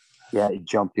 Yeah, he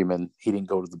jumped him, and he didn't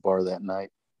go to the bar that night.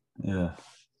 Yeah.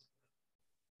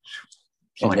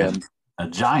 And like then, a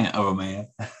giant of a man.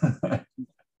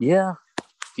 Yeah.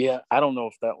 I don't know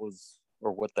if that was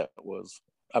or what that was.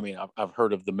 I mean, I've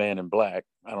heard of the man in black.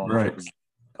 I don't know if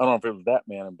it was that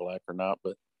man in black or not.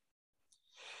 But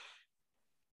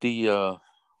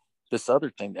this other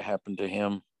thing that happened to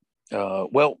him.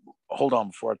 Well, hold on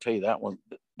before I tell you that one.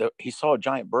 He saw a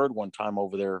giant bird one time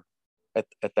over there at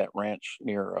that ranch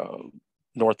near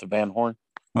north of Van Horn.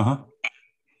 Uh-huh.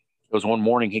 It was one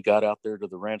morning he got out there to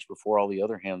the ranch before all the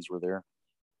other hens were there,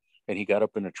 and he got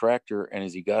up in a tractor, and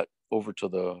as he got over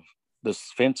to this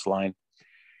fence line,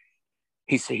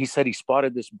 he said he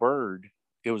spotted this bird.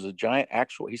 It was a giant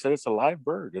he said it's a live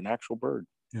bird, an actual bird.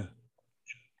 Yeah.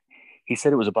 He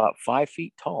said it was about 5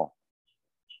 feet tall.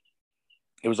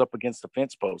 It was up against the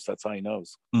fence post. That's how he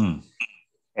knows. Mm.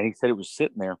 And he said it was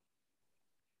sitting there.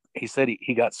 He said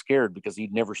he got scared because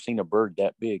he'd never seen a bird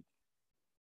that big.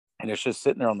 And it's just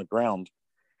sitting there on the ground.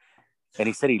 And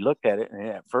he said he looked at it, and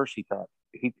at first he thought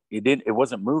it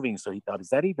wasn't moving. So he thought, is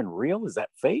that even real? Is that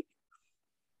fake?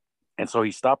 And so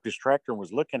he stopped his tractor and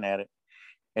was looking at it.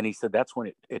 And he said that's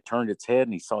when it turned its head,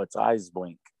 and he saw its eyes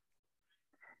blink.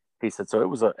 He said, so it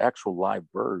was an actual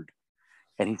live bird.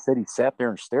 And he said he sat there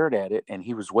and stared at it, and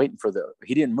he was waiting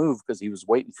he didn't move because he was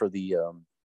waiting for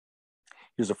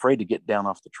he was afraid to get down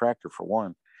off the tractor for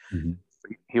one. Mm-hmm.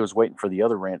 He was waiting for the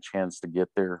other ranch hands to get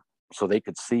there so they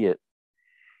could see it.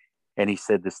 And he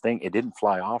said this thing, it didn't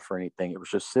fly off or anything. It was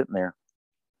just sitting there.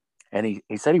 And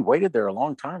he said he waited there a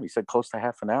long time. He said close to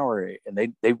half an hour, and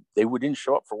they didn't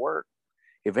show up for work.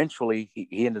 Eventually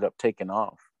he ended up taking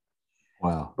off.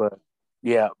 Wow. But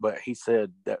he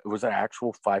said that it was an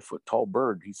actual 5 foot tall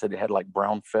bird. He said it had like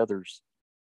brown feathers.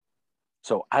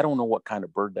 So I don't know what kind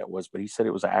of bird that was, but he said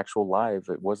it was actual live.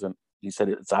 It wasn't, he said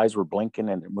its eyes were blinking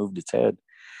and it moved its head,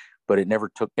 but it never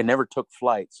took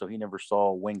flight. So he never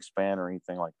saw a wingspan or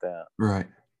anything like that. Right.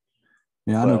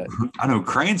 Yeah. I know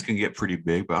cranes can get pretty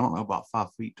big, but I don't know about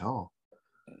 5 feet tall.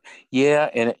 Yeah.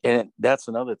 And that's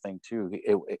another thing too.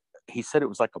 He said it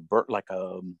was like a bird,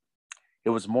 It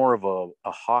was more of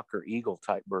a hawk or eagle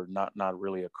type bird, not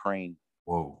really a crane.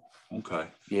 Whoa. Okay.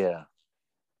 Yeah.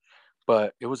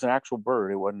 But it was an actual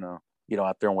bird. It wasn't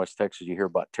out there in West Texas, you hear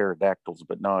about pterodactyls,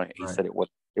 but no, he said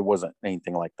it wasn't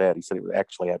anything like that. He said it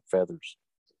actually had feathers.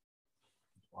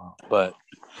 Wow. But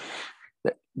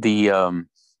the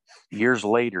years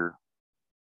later,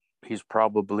 he's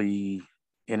probably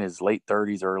in his late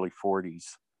 30s, early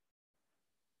 40s.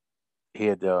 He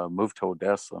had moved to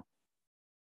Odessa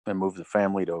and moved the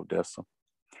family to Odessa.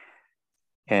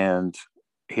 And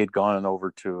he had gone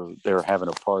over they were having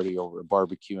a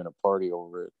barbecue and a party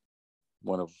over at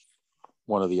one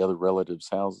of the other relatives'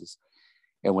 houses.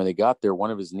 And when they got there,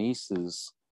 one of his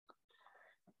nieces,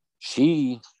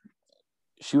 she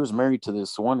was married to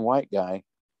this one white guy,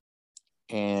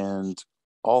 and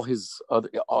all his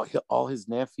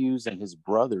nephews and his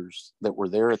brothers that were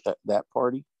there at that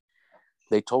party,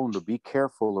 they told him to be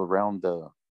careful around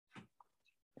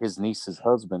his niece's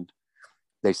husband.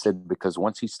 They said, because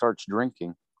once he starts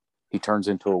drinking, he turns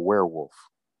into a werewolf.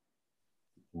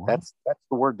 What? That's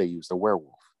the word they used, a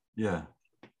werewolf. Yeah.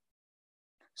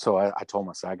 So I told him,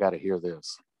 I said, I got to hear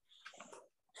this.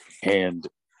 And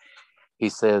he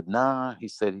said, nah. He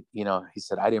said,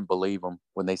 I didn't believe him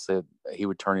when they said he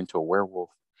would turn into a werewolf.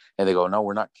 And they go, no,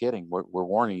 we're not kidding. We're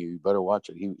warning you. You better watch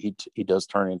it. He does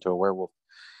turn into a werewolf.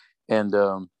 And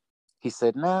he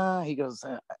said, nah.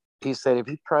 He said, if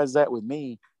he tries that with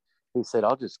me, he said,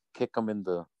 I'll just kick him in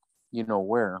the,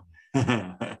 where.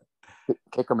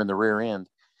 Kick him in the rear end.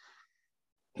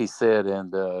 He said,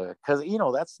 and because,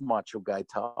 that's macho guy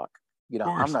talk.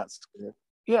 I'm not scared.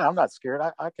 Yeah, I'm not scared.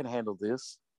 I can handle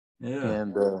this. Yeah.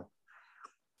 And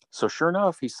so sure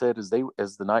enough, he said, as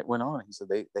the night went on, he said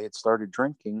they had started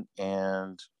drinking,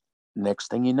 and next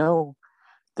thing you know,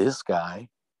 this guy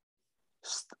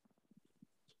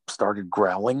started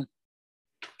growling,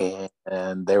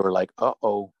 and they were like,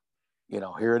 uh-oh,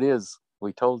 here it is.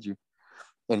 We told you.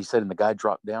 And he said, and the guy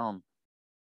dropped down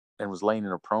and was laying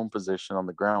in a prone position on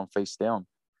the ground face down.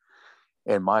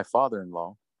 And my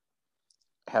father-in-law,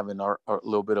 having a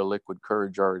little bit of liquid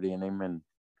courage already in him,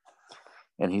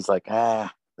 and he's like, this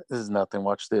is nothing.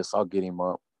 Watch this. I'll get him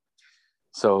up.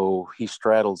 So he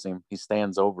straddles him. He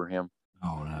stands over him.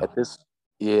 Oh, no. At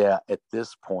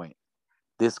this point,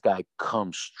 this guy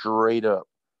comes straight up.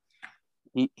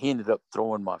 He ended up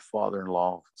throwing my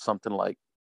father-in-law something like,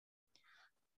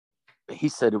 he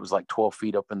said it was like 12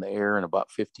 feet up in the air and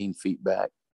about 15 feet back.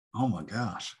 Oh my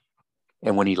gosh.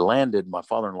 And when he landed, my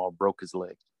father-in-law broke his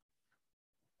leg.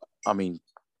 I mean,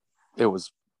 it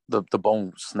was the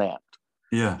bone snapped.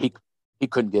 Yeah. He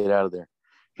couldn't get out of there.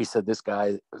 He said this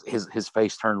guy, his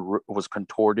face was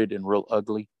contorted and real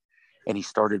ugly, and he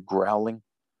started growling.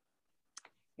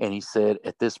 And he said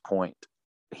at this point,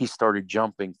 he started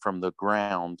jumping from the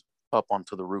ground up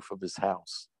onto the roof of his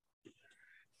house.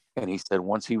 And he said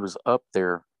once he was up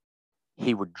there,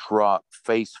 he would drop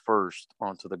face first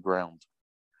onto the ground,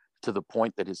 to the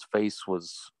point that his face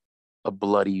was a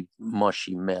bloody,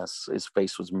 mushy mess. His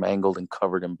face was mangled and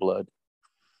covered in blood.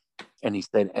 And he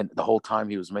said, and the whole time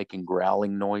he was making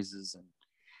growling noises,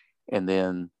 and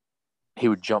then he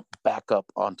would jump back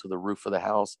up onto the roof of the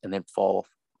house and then fall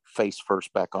face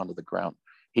first back onto the ground.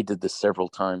 He did this several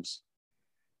times.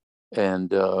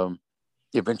 And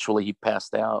eventually he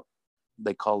passed out.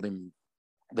 They called him,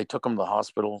 they took him to the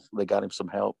hospital. They got him some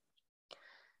help.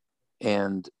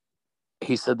 And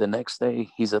he said the next day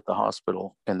he's at the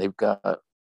hospital, and they've got, of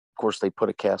course, they put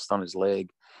a cast on his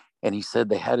leg. And he said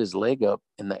they had his leg up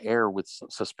in the air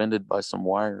suspended by some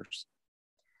wires.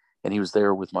 And he was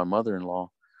there with my mother-in-law,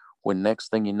 when next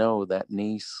thing you know, that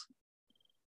niece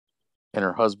and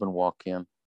her husband walk in.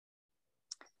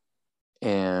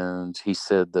 And he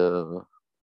said the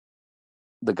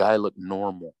guy looked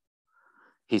normal.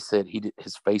 He said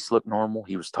his face looked normal.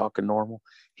 He was talking normal.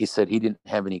 He said he didn't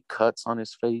have any cuts on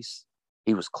his face.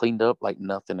 He was cleaned up like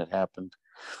nothing had happened.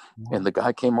 Wow. And the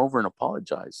guy came over and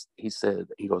apologized. He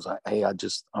goes, hey, I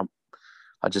just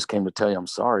came to tell you I'm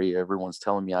sorry. Everyone's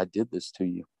telling me I did this to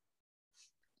you.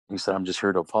 He said, I'm just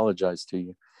here to apologize to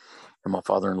you. And my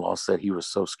father-in-law said he was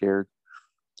so scared.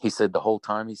 He said the whole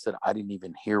time, he said, I didn't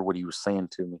even hear what he was saying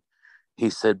to me. He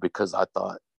said, because I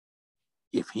thought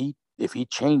if he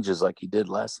changes like he did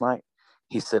last night,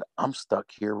 he said, I'm stuck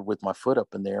here with my foot up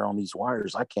in the air on these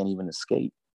wires. I can't even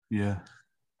escape. Yeah.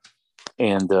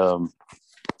 And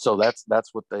so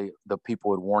that's what the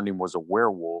people had warned him was a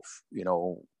werewolf.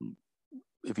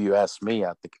 If you ask me,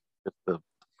 I think it's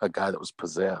a guy that was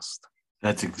possessed.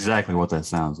 That's exactly what that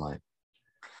sounds like.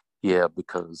 Yeah,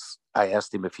 because I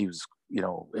asked him if he was,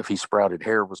 if he sprouted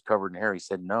hair, was covered in hair. He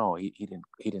said no, he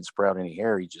didn't sprout any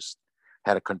hair. He just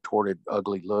had a contorted,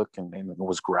 ugly look, and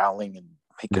was growling and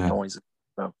making noise.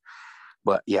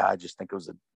 But yeah, I just think it was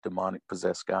a demonic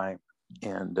possessed guy.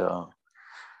 And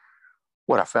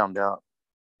what I found out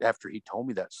after he told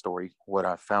me that story, what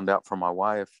I found out from my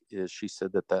wife is she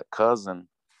said that cousin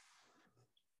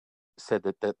said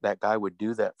that guy would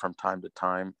do that from time to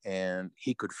time, and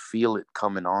he could feel it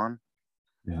coming on.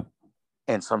 Yeah.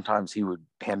 And sometimes he would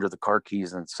hand her the car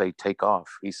keys and say, "Take off."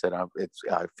 He said, I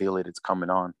feel it, it's coming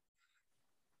on.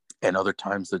 And other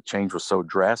times the change was so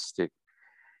drastic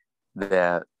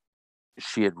that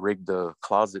she had rigged the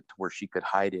closet to where she could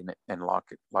hide in it and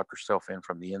lock herself in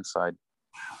from the inside.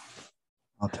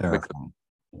 How terrifying.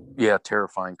 Yeah,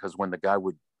 terrifying. Because when the guy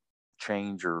would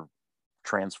change or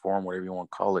transform, whatever you want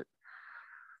to call it,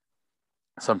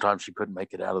 sometimes she couldn't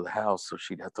make it out of the house, so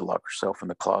she'd have to lock herself in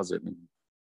the closet, and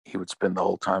he would spend the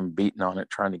whole time beating on it,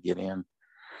 trying to get in.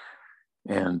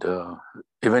 And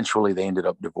eventually they ended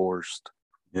up divorced.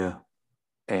 Yeah.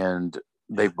 And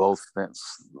they both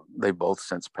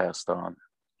since passed on.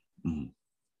 Mm-hmm.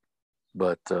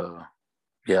 But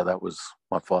yeah, that was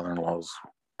my father-in-law's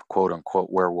quote unquote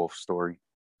werewolf story.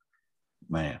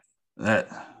 Man,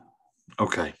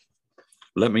 okay.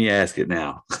 Let me ask it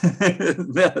now.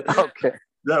 Okay.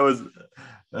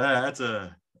 That's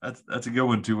a good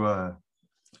one to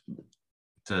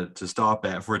stop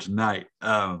at for tonight.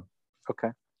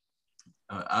 Okay.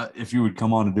 If you would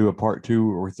come on to do a part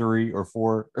 2 or 3 or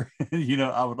 4,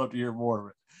 I would love to hear more of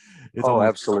it.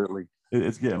 Absolutely.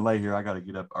 It's getting late here. I got to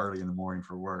get up early in the morning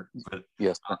for work. But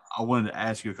yes, I wanted to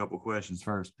ask you a couple questions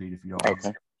first, Pete, if you don't mind.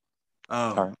 Okay.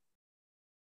 All right.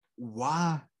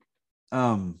 Why?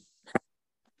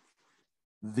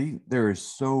 There is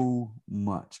so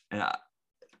much, and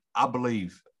I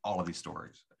believe all of these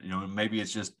stories. Maybe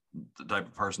it's just the type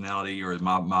of personality or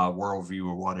my worldview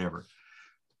or whatever.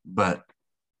 But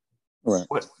right.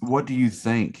 What do you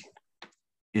think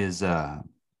is what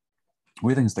do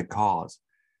you think is the cause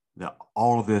that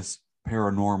all of this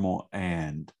paranormal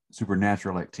and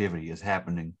supernatural activity is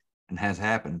happening and has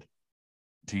happened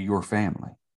to your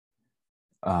family?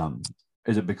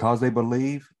 Is it because they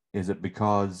believe? Is it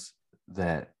because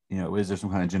that, is there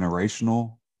some kind of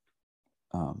generational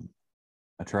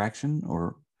attraction,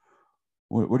 or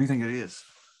what do you think it is?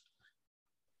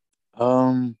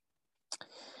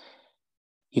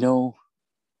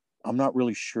 I'm not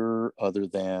really sure, other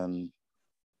than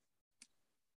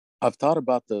I've thought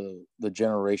about the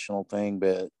generational thing,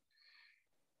 but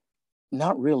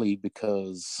not really,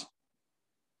 because,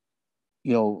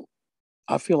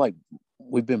 I feel like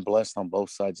we've been blessed on both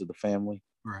sides of the family.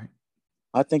 Right.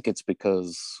 I think it's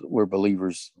because we're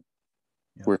believers.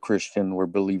 Yeah. We're Christian. We're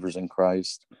believers in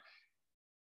Christ.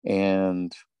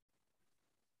 And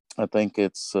I think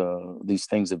it's these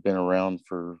things have been around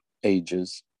for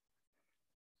ages.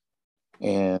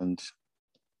 And,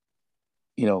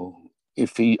 I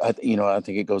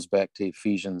think it goes back to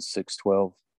Ephesians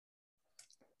 6:12.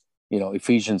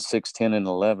 Ephesians 6:10 and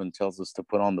 11 tells us to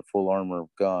put on the full armor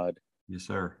of God. Yes,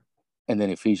 sir. And then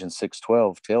Ephesians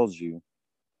 6:12 tells you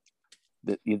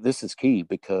that this is key,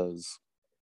 because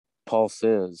Paul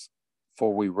says,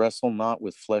 "For we wrestle not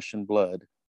with flesh and blood,"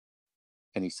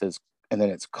 and he says, and then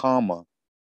it's comma,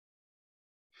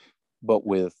 "but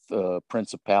with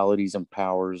principalities and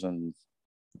powers and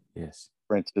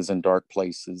princes in dark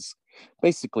places."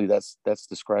 Basically, that's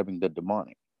describing the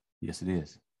demonic. Yes, it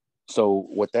is. So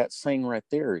what that's saying right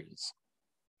there is,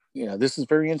 this is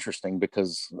very interesting,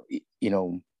 because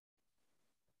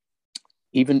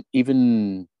even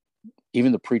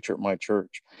the preacher at my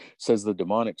church says the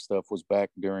demonic stuff was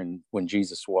back during when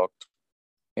Jesus walked,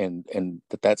 and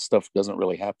that stuff doesn't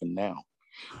really happen now.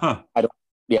 Huh. I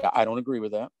don't agree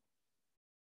with that.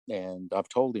 And I've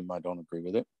told him I don't agree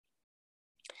with it.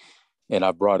 And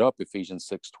I brought up Ephesians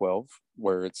 6:12,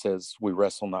 where it says, "We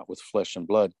wrestle not with flesh and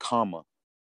blood, comma."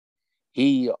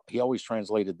 He always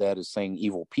translated that as saying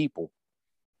evil people.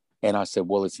 And I said,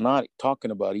 well, it's not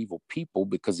talking about evil people,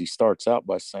 because he starts out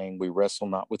by saying, "We wrestle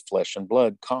not with flesh and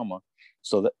blood, comma."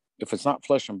 So that if it's not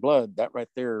flesh and blood, that right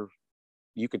there,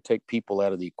 you could take people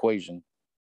out of the equation.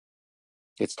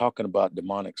 It's talking about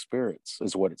demonic spirits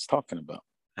is what it's talking about.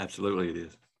 Absolutely, it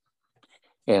is.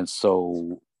 And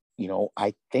so,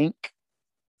 I think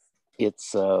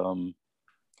it's,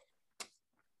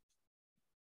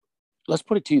 let's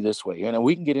put it to you this way.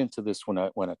 We can get into this when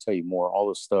I tell you more, all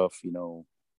the stuff, at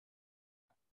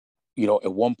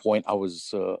one point I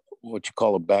was what you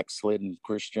call a backslidden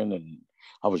Christian, and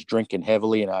I was drinking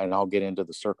heavily, and I'll get into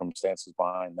the circumstances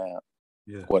behind that,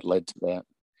 what led to that.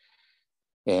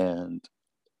 And,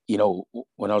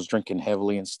 when I was drinking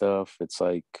heavily and stuff, it's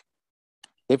like,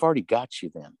 they've already got you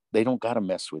then. They don't got to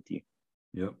mess with you.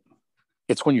 Yep.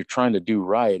 It's when you're trying to do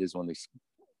right is when they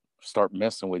start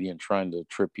messing with you and trying to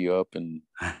trip you up. And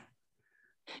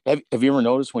have you ever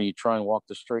noticed when you try and walk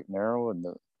the straight and narrow and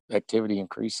the activity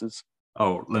increases?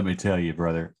 Oh, let me tell you,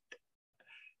 brother.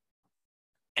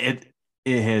 It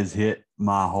has hit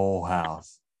my whole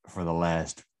house for the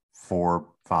last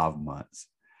 4-5 months.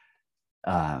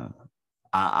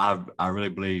 I really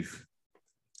believe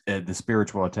the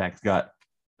spiritual attacks got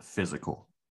physical.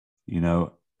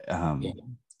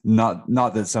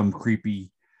 Not that some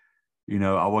creepy,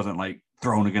 I wasn't like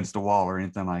thrown against the wall or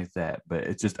anything like that, but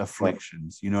it's just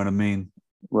afflictions. You know what I mean?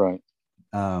 Right.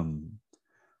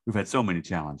 We've had so many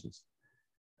challenges,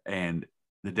 and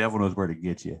the devil knows where to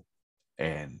get you,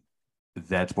 and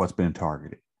that's what's been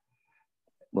targeted.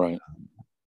 Right.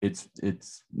 It's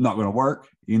not going to work.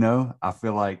 I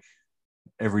feel like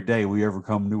every day we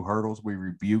overcome new hurdles. We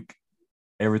rebuke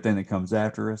everything that comes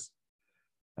after us.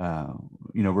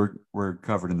 We're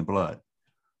covered in the blood.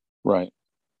 Right.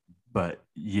 But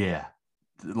yeah,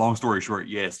 long story short,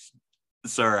 yes,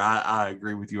 sir, I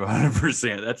agree with you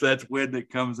 100%. That's when it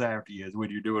comes after you, is when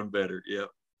you're doing better. Yep.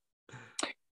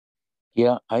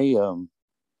 Yeah.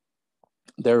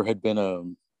 There had been a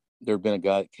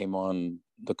guy that came on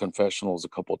the confessionals a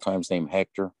couple of times named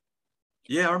Hector.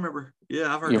 Yeah, I remember.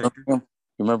 Yeah, I've heard Hector. You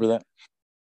remember that?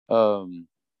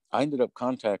 I ended up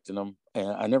contacting him, and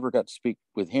I never got to speak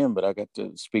with him, but I got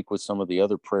to speak with some of the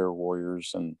other prayer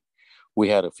warriors, and we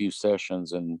had a few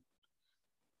sessions, and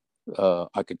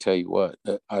I could tell you what,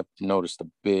 I've noticed a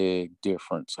big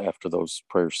difference after those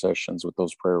prayer sessions with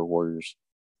those prayer warriors.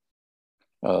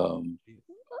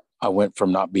 I went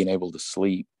from not being able to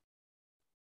sleep.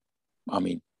 I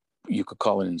mean, you could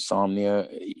call it insomnia.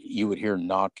 You would hear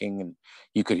knocking, and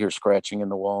you could hear scratching in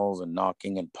the walls and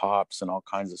knocking and pops and all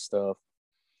kinds of stuff.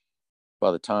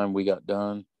 By the time we got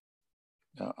done,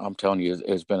 I'm telling you,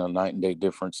 it's been a night and day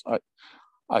difference.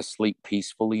 I sleep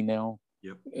peacefully now.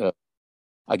 Yep.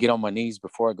 I get on my knees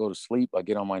before I go to sleep. I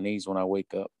get on my knees when I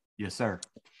wake up. Yes, sir.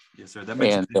 Yes, sir. That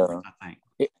makes a difference, I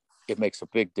think. It makes a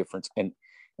big difference. And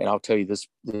I'll tell you, this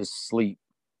sleep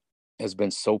has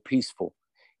been so peaceful.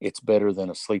 It's better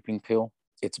than a sleeping pill.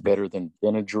 It's better than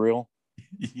Benadryl.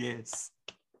 Yes.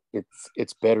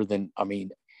 It's better than,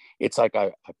 it's like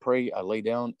I pray, I lay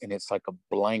down, and it's like a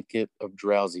blanket of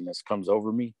drowsiness comes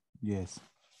over me. Yes.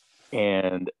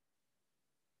 And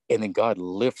then God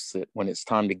lifts it when it's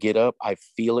time to get up. I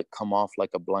feel it come off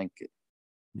like a blanket.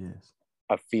 Yes.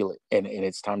 I feel it, and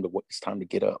it's time to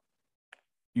get up.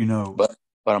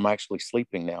 But I'm actually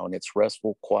sleeping now, and it's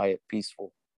restful, quiet,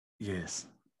 peaceful. Yes.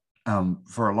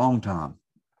 For a long time,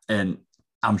 and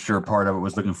I'm sure part of it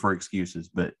was looking for excuses,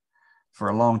 but for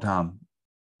a long time,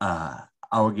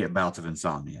 I would get bouts of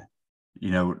insomnia.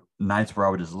 Nights where I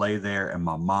would just lay there and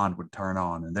my mind would turn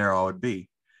on, and there I would be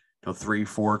till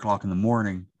 3-4 o'clock in the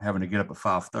morning, having to get up at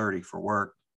 5:30 for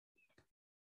work.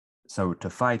 So to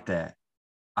fight that,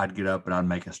 I'd get up and I'd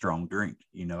make a strong drink.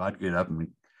 I'd get up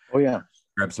and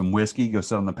grab some whiskey, go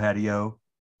sit on the patio,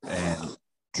 and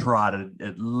try to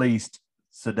at least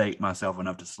sedate myself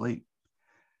enough to sleep.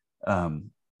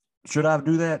 Should I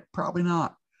do that? Probably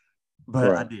not,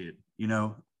 but I did.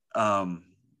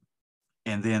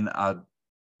 And then I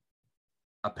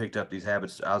picked up these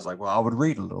habits. I was like, well, I would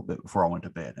read a little bit before I went to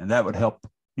bed, and that would help.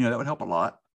 That would help a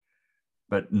lot.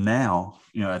 But now,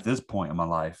 at this point in my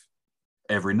life,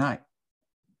 every night,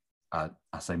 I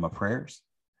say my prayers.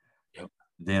 Yep.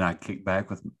 Then I kick back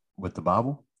with the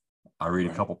Bible. I read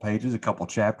a couple pages, a couple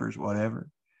chapters, whatever.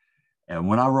 And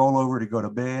when I roll over to go to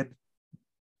bed,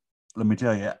 let me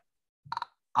tell you,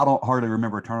 I don't hardly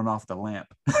remember turning off the lamp.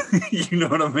 You know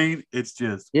what I mean? It's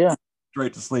just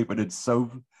straight to sleep, and it's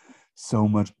so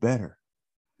much better.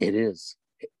 It is.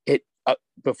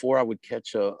 Before I would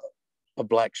catch a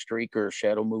black streak or a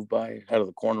shadow move by out of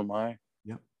the corner of my eye.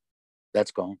 Yep.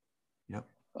 That's gone. Yep.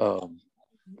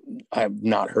 I've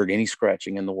not heard any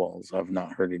scratching in the walls. I've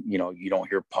not heard it. You don't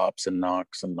hear pops and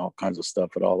knocks and all kinds of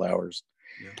stuff at all hours.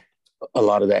 Yeah. A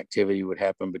lot of the activity would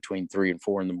happen between 3 and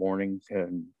 4 in the morning.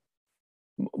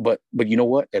 But you know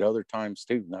what? At other times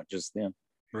too, not just then.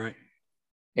 Right.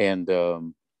 And I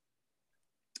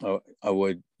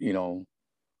would,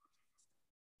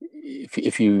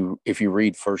 if you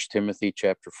read 1 Timothy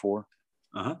chapter 4,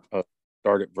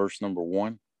 start at verse number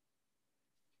 1,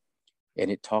 and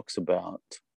it talks about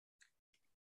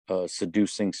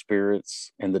seducing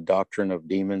spirits and the doctrine of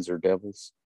demons or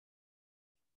devils.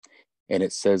 And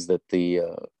it says that the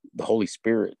Holy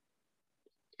Spirit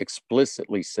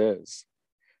explicitly says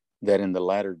that in the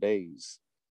latter days,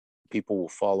 people will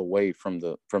fall away from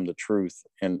the truth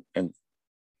and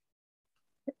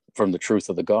from the truth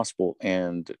of the gospel,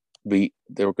 and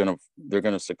they're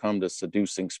gonna succumb to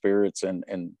seducing spirits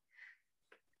and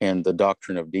the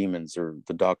doctrine of demons or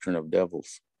the doctrine of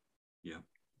devils. Yeah.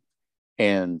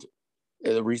 And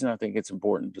the reason I think it's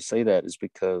important to say that is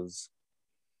because,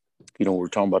 we're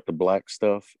talking about the black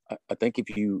stuff. I think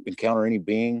if you encounter any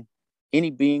being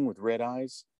with red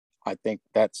eyes, I think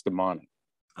that's demonic.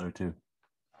 I do too.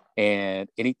 And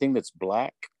anything that's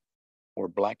black or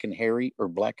black and hairy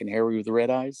with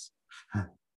red eyes,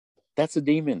 that's a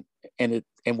demon. And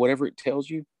whatever it tells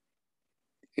you,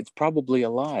 it's probably a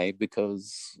lie,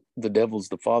 because the devil's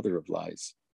the father of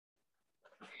lies.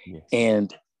 Yes.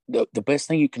 And the best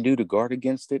thing you can do to guard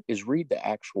against it is read the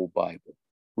actual Bible.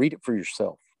 Read it for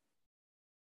yourself.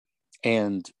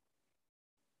 And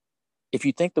if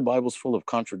you think the Bible's full of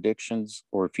contradictions,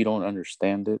 or if you don't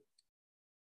understand it,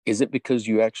 is it because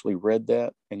you actually read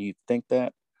that and you think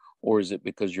that? Or is it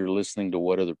because you're listening to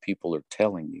what other people are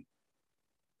telling you?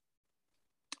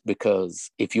 Because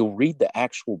if you'll read the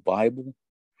actual Bible,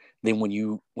 then when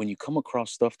you come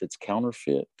across stuff that's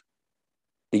counterfeit,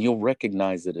 then you'll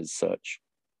recognize it as such.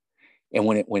 And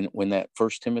when that 1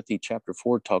 Timothy chapter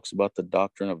 4 talks about the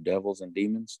doctrine of devils and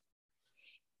demons,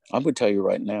 I'm going to tell you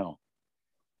right now,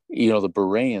 the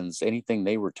Bereans, anything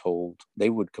they were told, they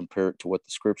would compare it to what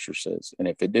the scripture says. And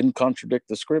if it didn't contradict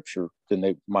the scripture, then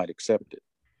they might accept it.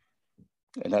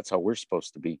 And that's how we're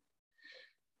supposed to be.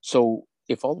 So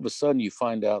if all of a sudden you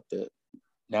find out that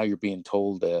now you're being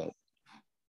told that,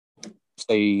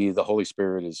 say, the Holy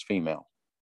Spirit is female,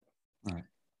 right,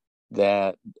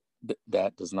 that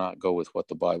does not go with what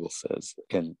the Bible says.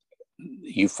 And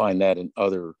you find that in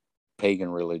other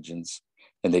pagan religions,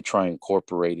 and they try and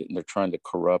incorporate it, and they're trying to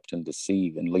corrupt and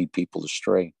deceive and lead people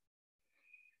astray.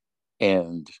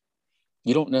 And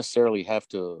you don't necessarily have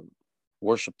to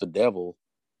worship the devil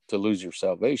to lose your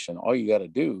salvation. All you got to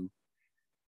do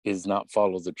is not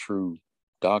follow the true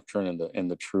doctrine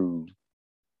and the true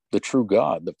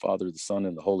God, the Father, the Son,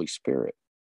 and the Holy Spirit.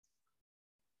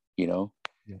 Yeah.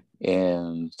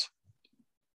 And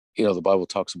the Bible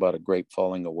talks about a great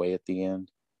falling away at the end.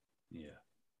 Yeah.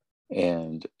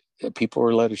 And people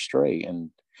are led astray.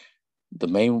 And the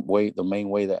main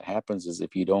way that happens is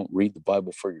if you don't read the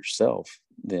Bible for yourself.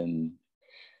 Then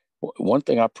one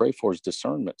thing I pray for is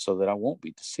discernment, so that I won't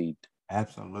be deceived.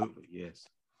 Absolutely. Yes.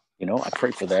 I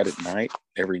pray for that at night,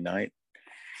 every night.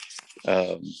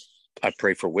 I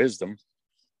pray for wisdom.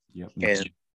 Yep.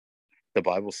 And the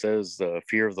Bible says the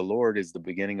fear of the Lord is the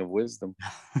beginning of wisdom.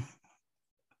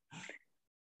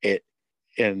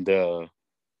 And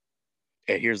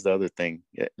here's the other thing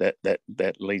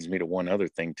that leads me to one other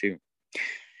thing too.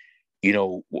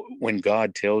 When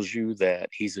God tells you that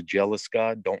he's a jealous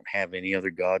God, don't have any other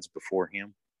gods before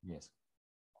him. Yes.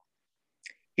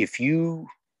 If you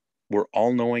were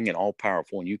all-knowing and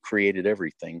all-powerful and you created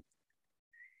everything,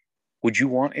 would you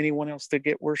want anyone else to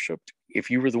get worshipped if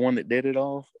you were the one that did it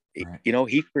all? Right.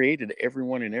 He created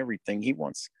everyone and everything. He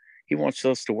wants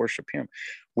us to worship him.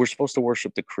 We're supposed to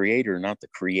worship the creator, not the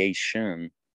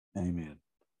creation. Amen.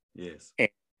 Yes. And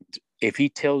if he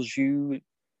tells you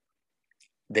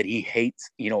that he hates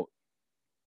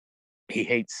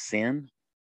sin,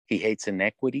 he hates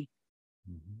iniquity.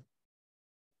 Mm-hmm.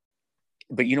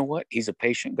 But you know what? He's a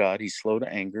patient God. He's slow to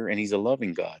anger, and he's a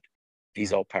loving God.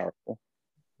 He's all powerful,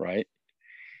 right?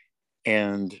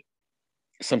 And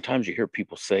sometimes you hear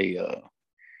people say,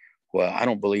 well, I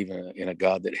don't believe in a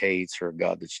God that hates or a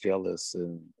God that's jealous.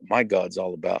 And my God's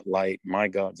all about light. My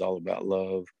God's all about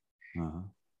love. Uh-huh.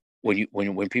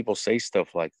 When people say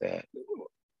stuff like that,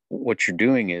 what you're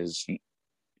doing is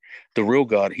the real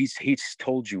God, he's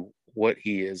told you what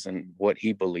he is and what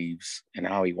he believes and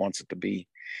how he wants it to be.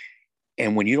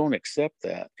 And when you don't accept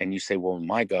that and you say, well,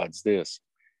 my God's this,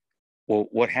 well,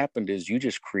 what happened is you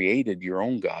just created your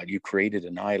own God. You created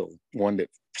an idol, one that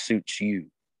suits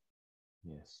you.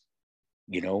 Yes.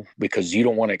 Because you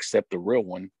don't want to accept the real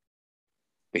one.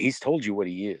 But he's told you what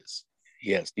he is.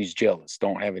 Yes, he's jealous.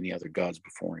 Don't have any other gods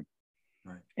before him.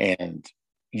 Right. And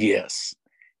yes,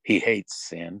 he hates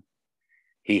sin.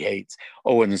 He hates.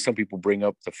 Oh, and then some people bring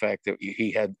up the fact that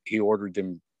he ordered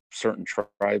them, certain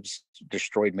tribes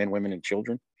destroyed men, women, and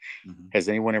children. Mm-hmm. Has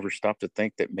anyone ever stopped to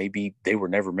think that maybe they were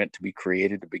never meant to be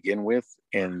created to begin with,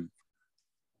 and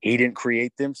he didn't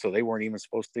create them, so they weren't even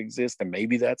supposed to exist, and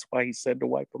maybe that's why he said to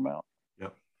wipe them out?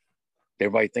 Yep.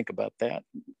 Everybody think about that.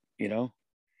 Yeah.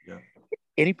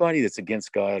 Anybody that's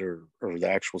against God or the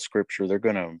actual scripture, they're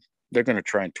gonna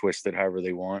try and twist it however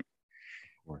they want.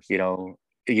 Of course.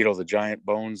 The giant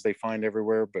bones they find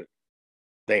everywhere, but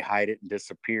they hide it and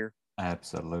disappear.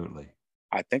 Absolutely.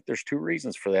 I think there's two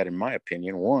reasons for that, in my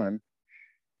opinion. One,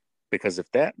 Because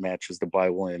if that matches the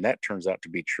Bible and that turns out to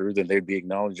be true, then they'd be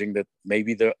acknowledging that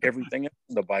maybe everything in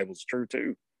the Bible's true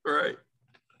too. Right.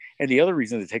 And the other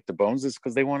reason to take the bones is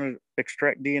because they want to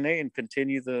extract DNA and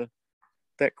continue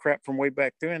that crap from way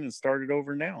back then and start it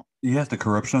over now. Yes, the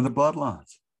corruption of the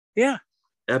bloodlines. Yeah.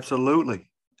 Absolutely.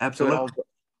 Absolutely. So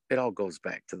it all goes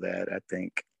back to that, I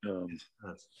think.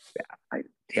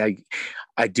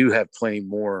 I do have plenty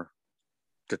more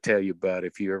to tell you about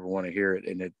if you ever want to hear it.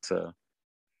 And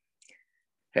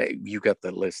hey, you got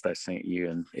the list I sent you,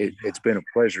 and it's been a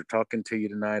pleasure talking to you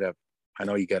tonight. I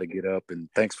know you got to get up, and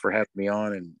thanks for having me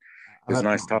on. And it was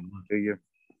nice talking to you.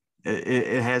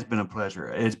 It has been a pleasure.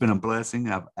 It's been a blessing.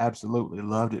 I've absolutely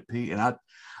loved it, Pete. And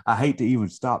I hate to even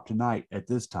stop tonight at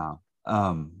this time.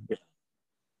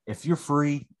 If you're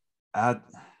free, I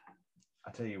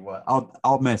tell you what,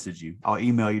 I'll message you. I'll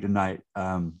email you tonight.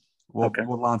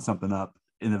 We'll line something up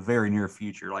in the very near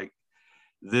future, like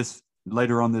this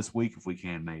later on this week, if we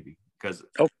can, maybe. Because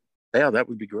that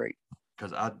would be great.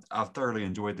 Because I've thoroughly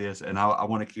enjoyed this, and I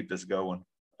want to keep this going.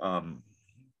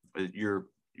 You're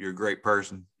a great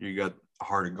person. You got a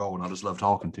heart of gold. I just love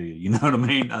talking to you. You know what I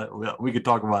mean? We could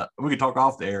talk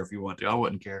off the air if you want to. I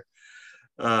wouldn't care.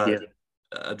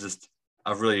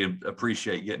 I really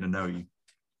appreciate getting to know you.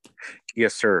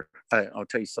 Yes, sir. I'll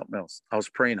tell you something else. I was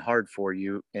praying hard for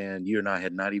you, and you and I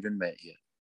had not even met yet.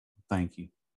 Thank you.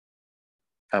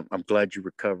 I'm glad you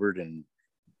recovered, and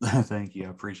thank you. I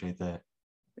appreciate that.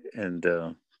 And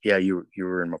you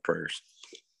were in my prayers.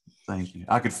 Thank you.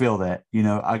 I could feel that. You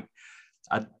know, I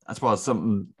that's why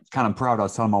something kind of proud I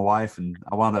was telling my wife, and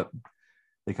I wound up,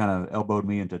 they kind of elbowed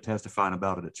me into testifying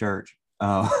about it at church.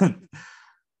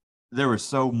 There was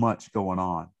so much going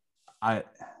on. I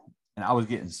was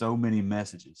getting so many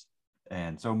messages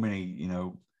and so many,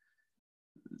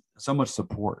 so much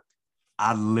support.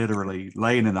 I literally,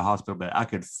 laying in the hospital bed, I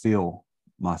could feel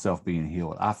myself being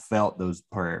healed. I felt those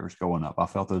prayers going up. I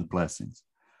felt those blessings.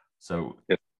 So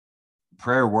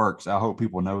prayer works. I hope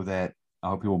people know that. I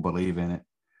hope people believe in it.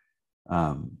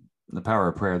 The power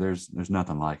of prayer, there's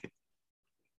nothing like it.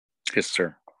 Yes,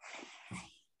 sir.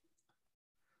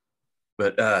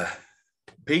 But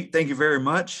Pete, thank you very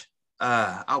much.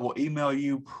 I will email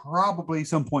you probably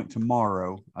some point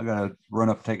tomorrow. I got to run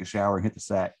up, take a shower, and hit the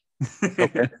sack.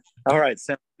 Okay. All right.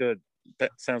 Sounds good. That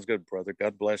sounds good, brother.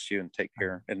 God bless you and take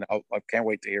care. And I can't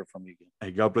wait to hear from you again. Hey,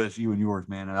 God bless you and yours,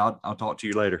 man. And I'll talk to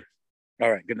you later.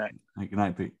 All right. Good night. Hey, good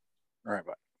night, Pete. All right.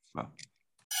 Bye. Bye.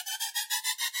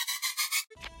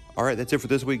 All right, that's it for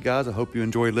this week, guys. I hope you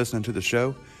enjoyed listening to the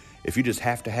show. If you just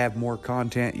have to have more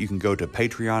content, you can go to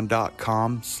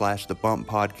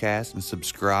patreon.com/thebumppodcast and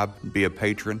subscribe and be a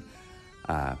patron.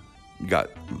 You got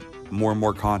more and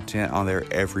more content on there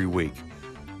every week.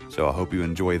 So I hope you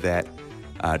enjoy that.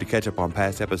 To catch up on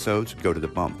past episodes, go to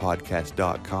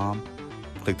thebumppodcast.com,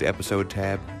 click the episode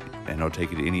tab, and it'll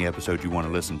take you to any episode you want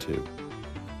to listen to.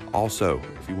 Also,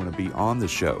 if you want to be on the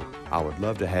show, I would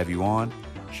love to have you on.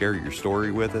 Share your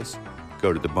story with us.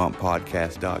 Go to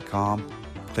thebumppodcast.com,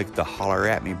 click the holler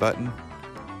at me button,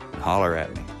 and holler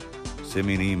at me. Send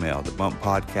me an email,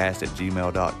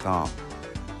 thebumppodcast@gmail.com,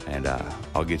 and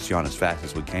I'll get you on as fast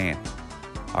as we can.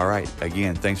 All right,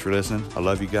 again, thanks for listening. I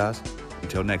love you guys.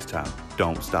 Until next time,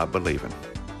 don't stop believing.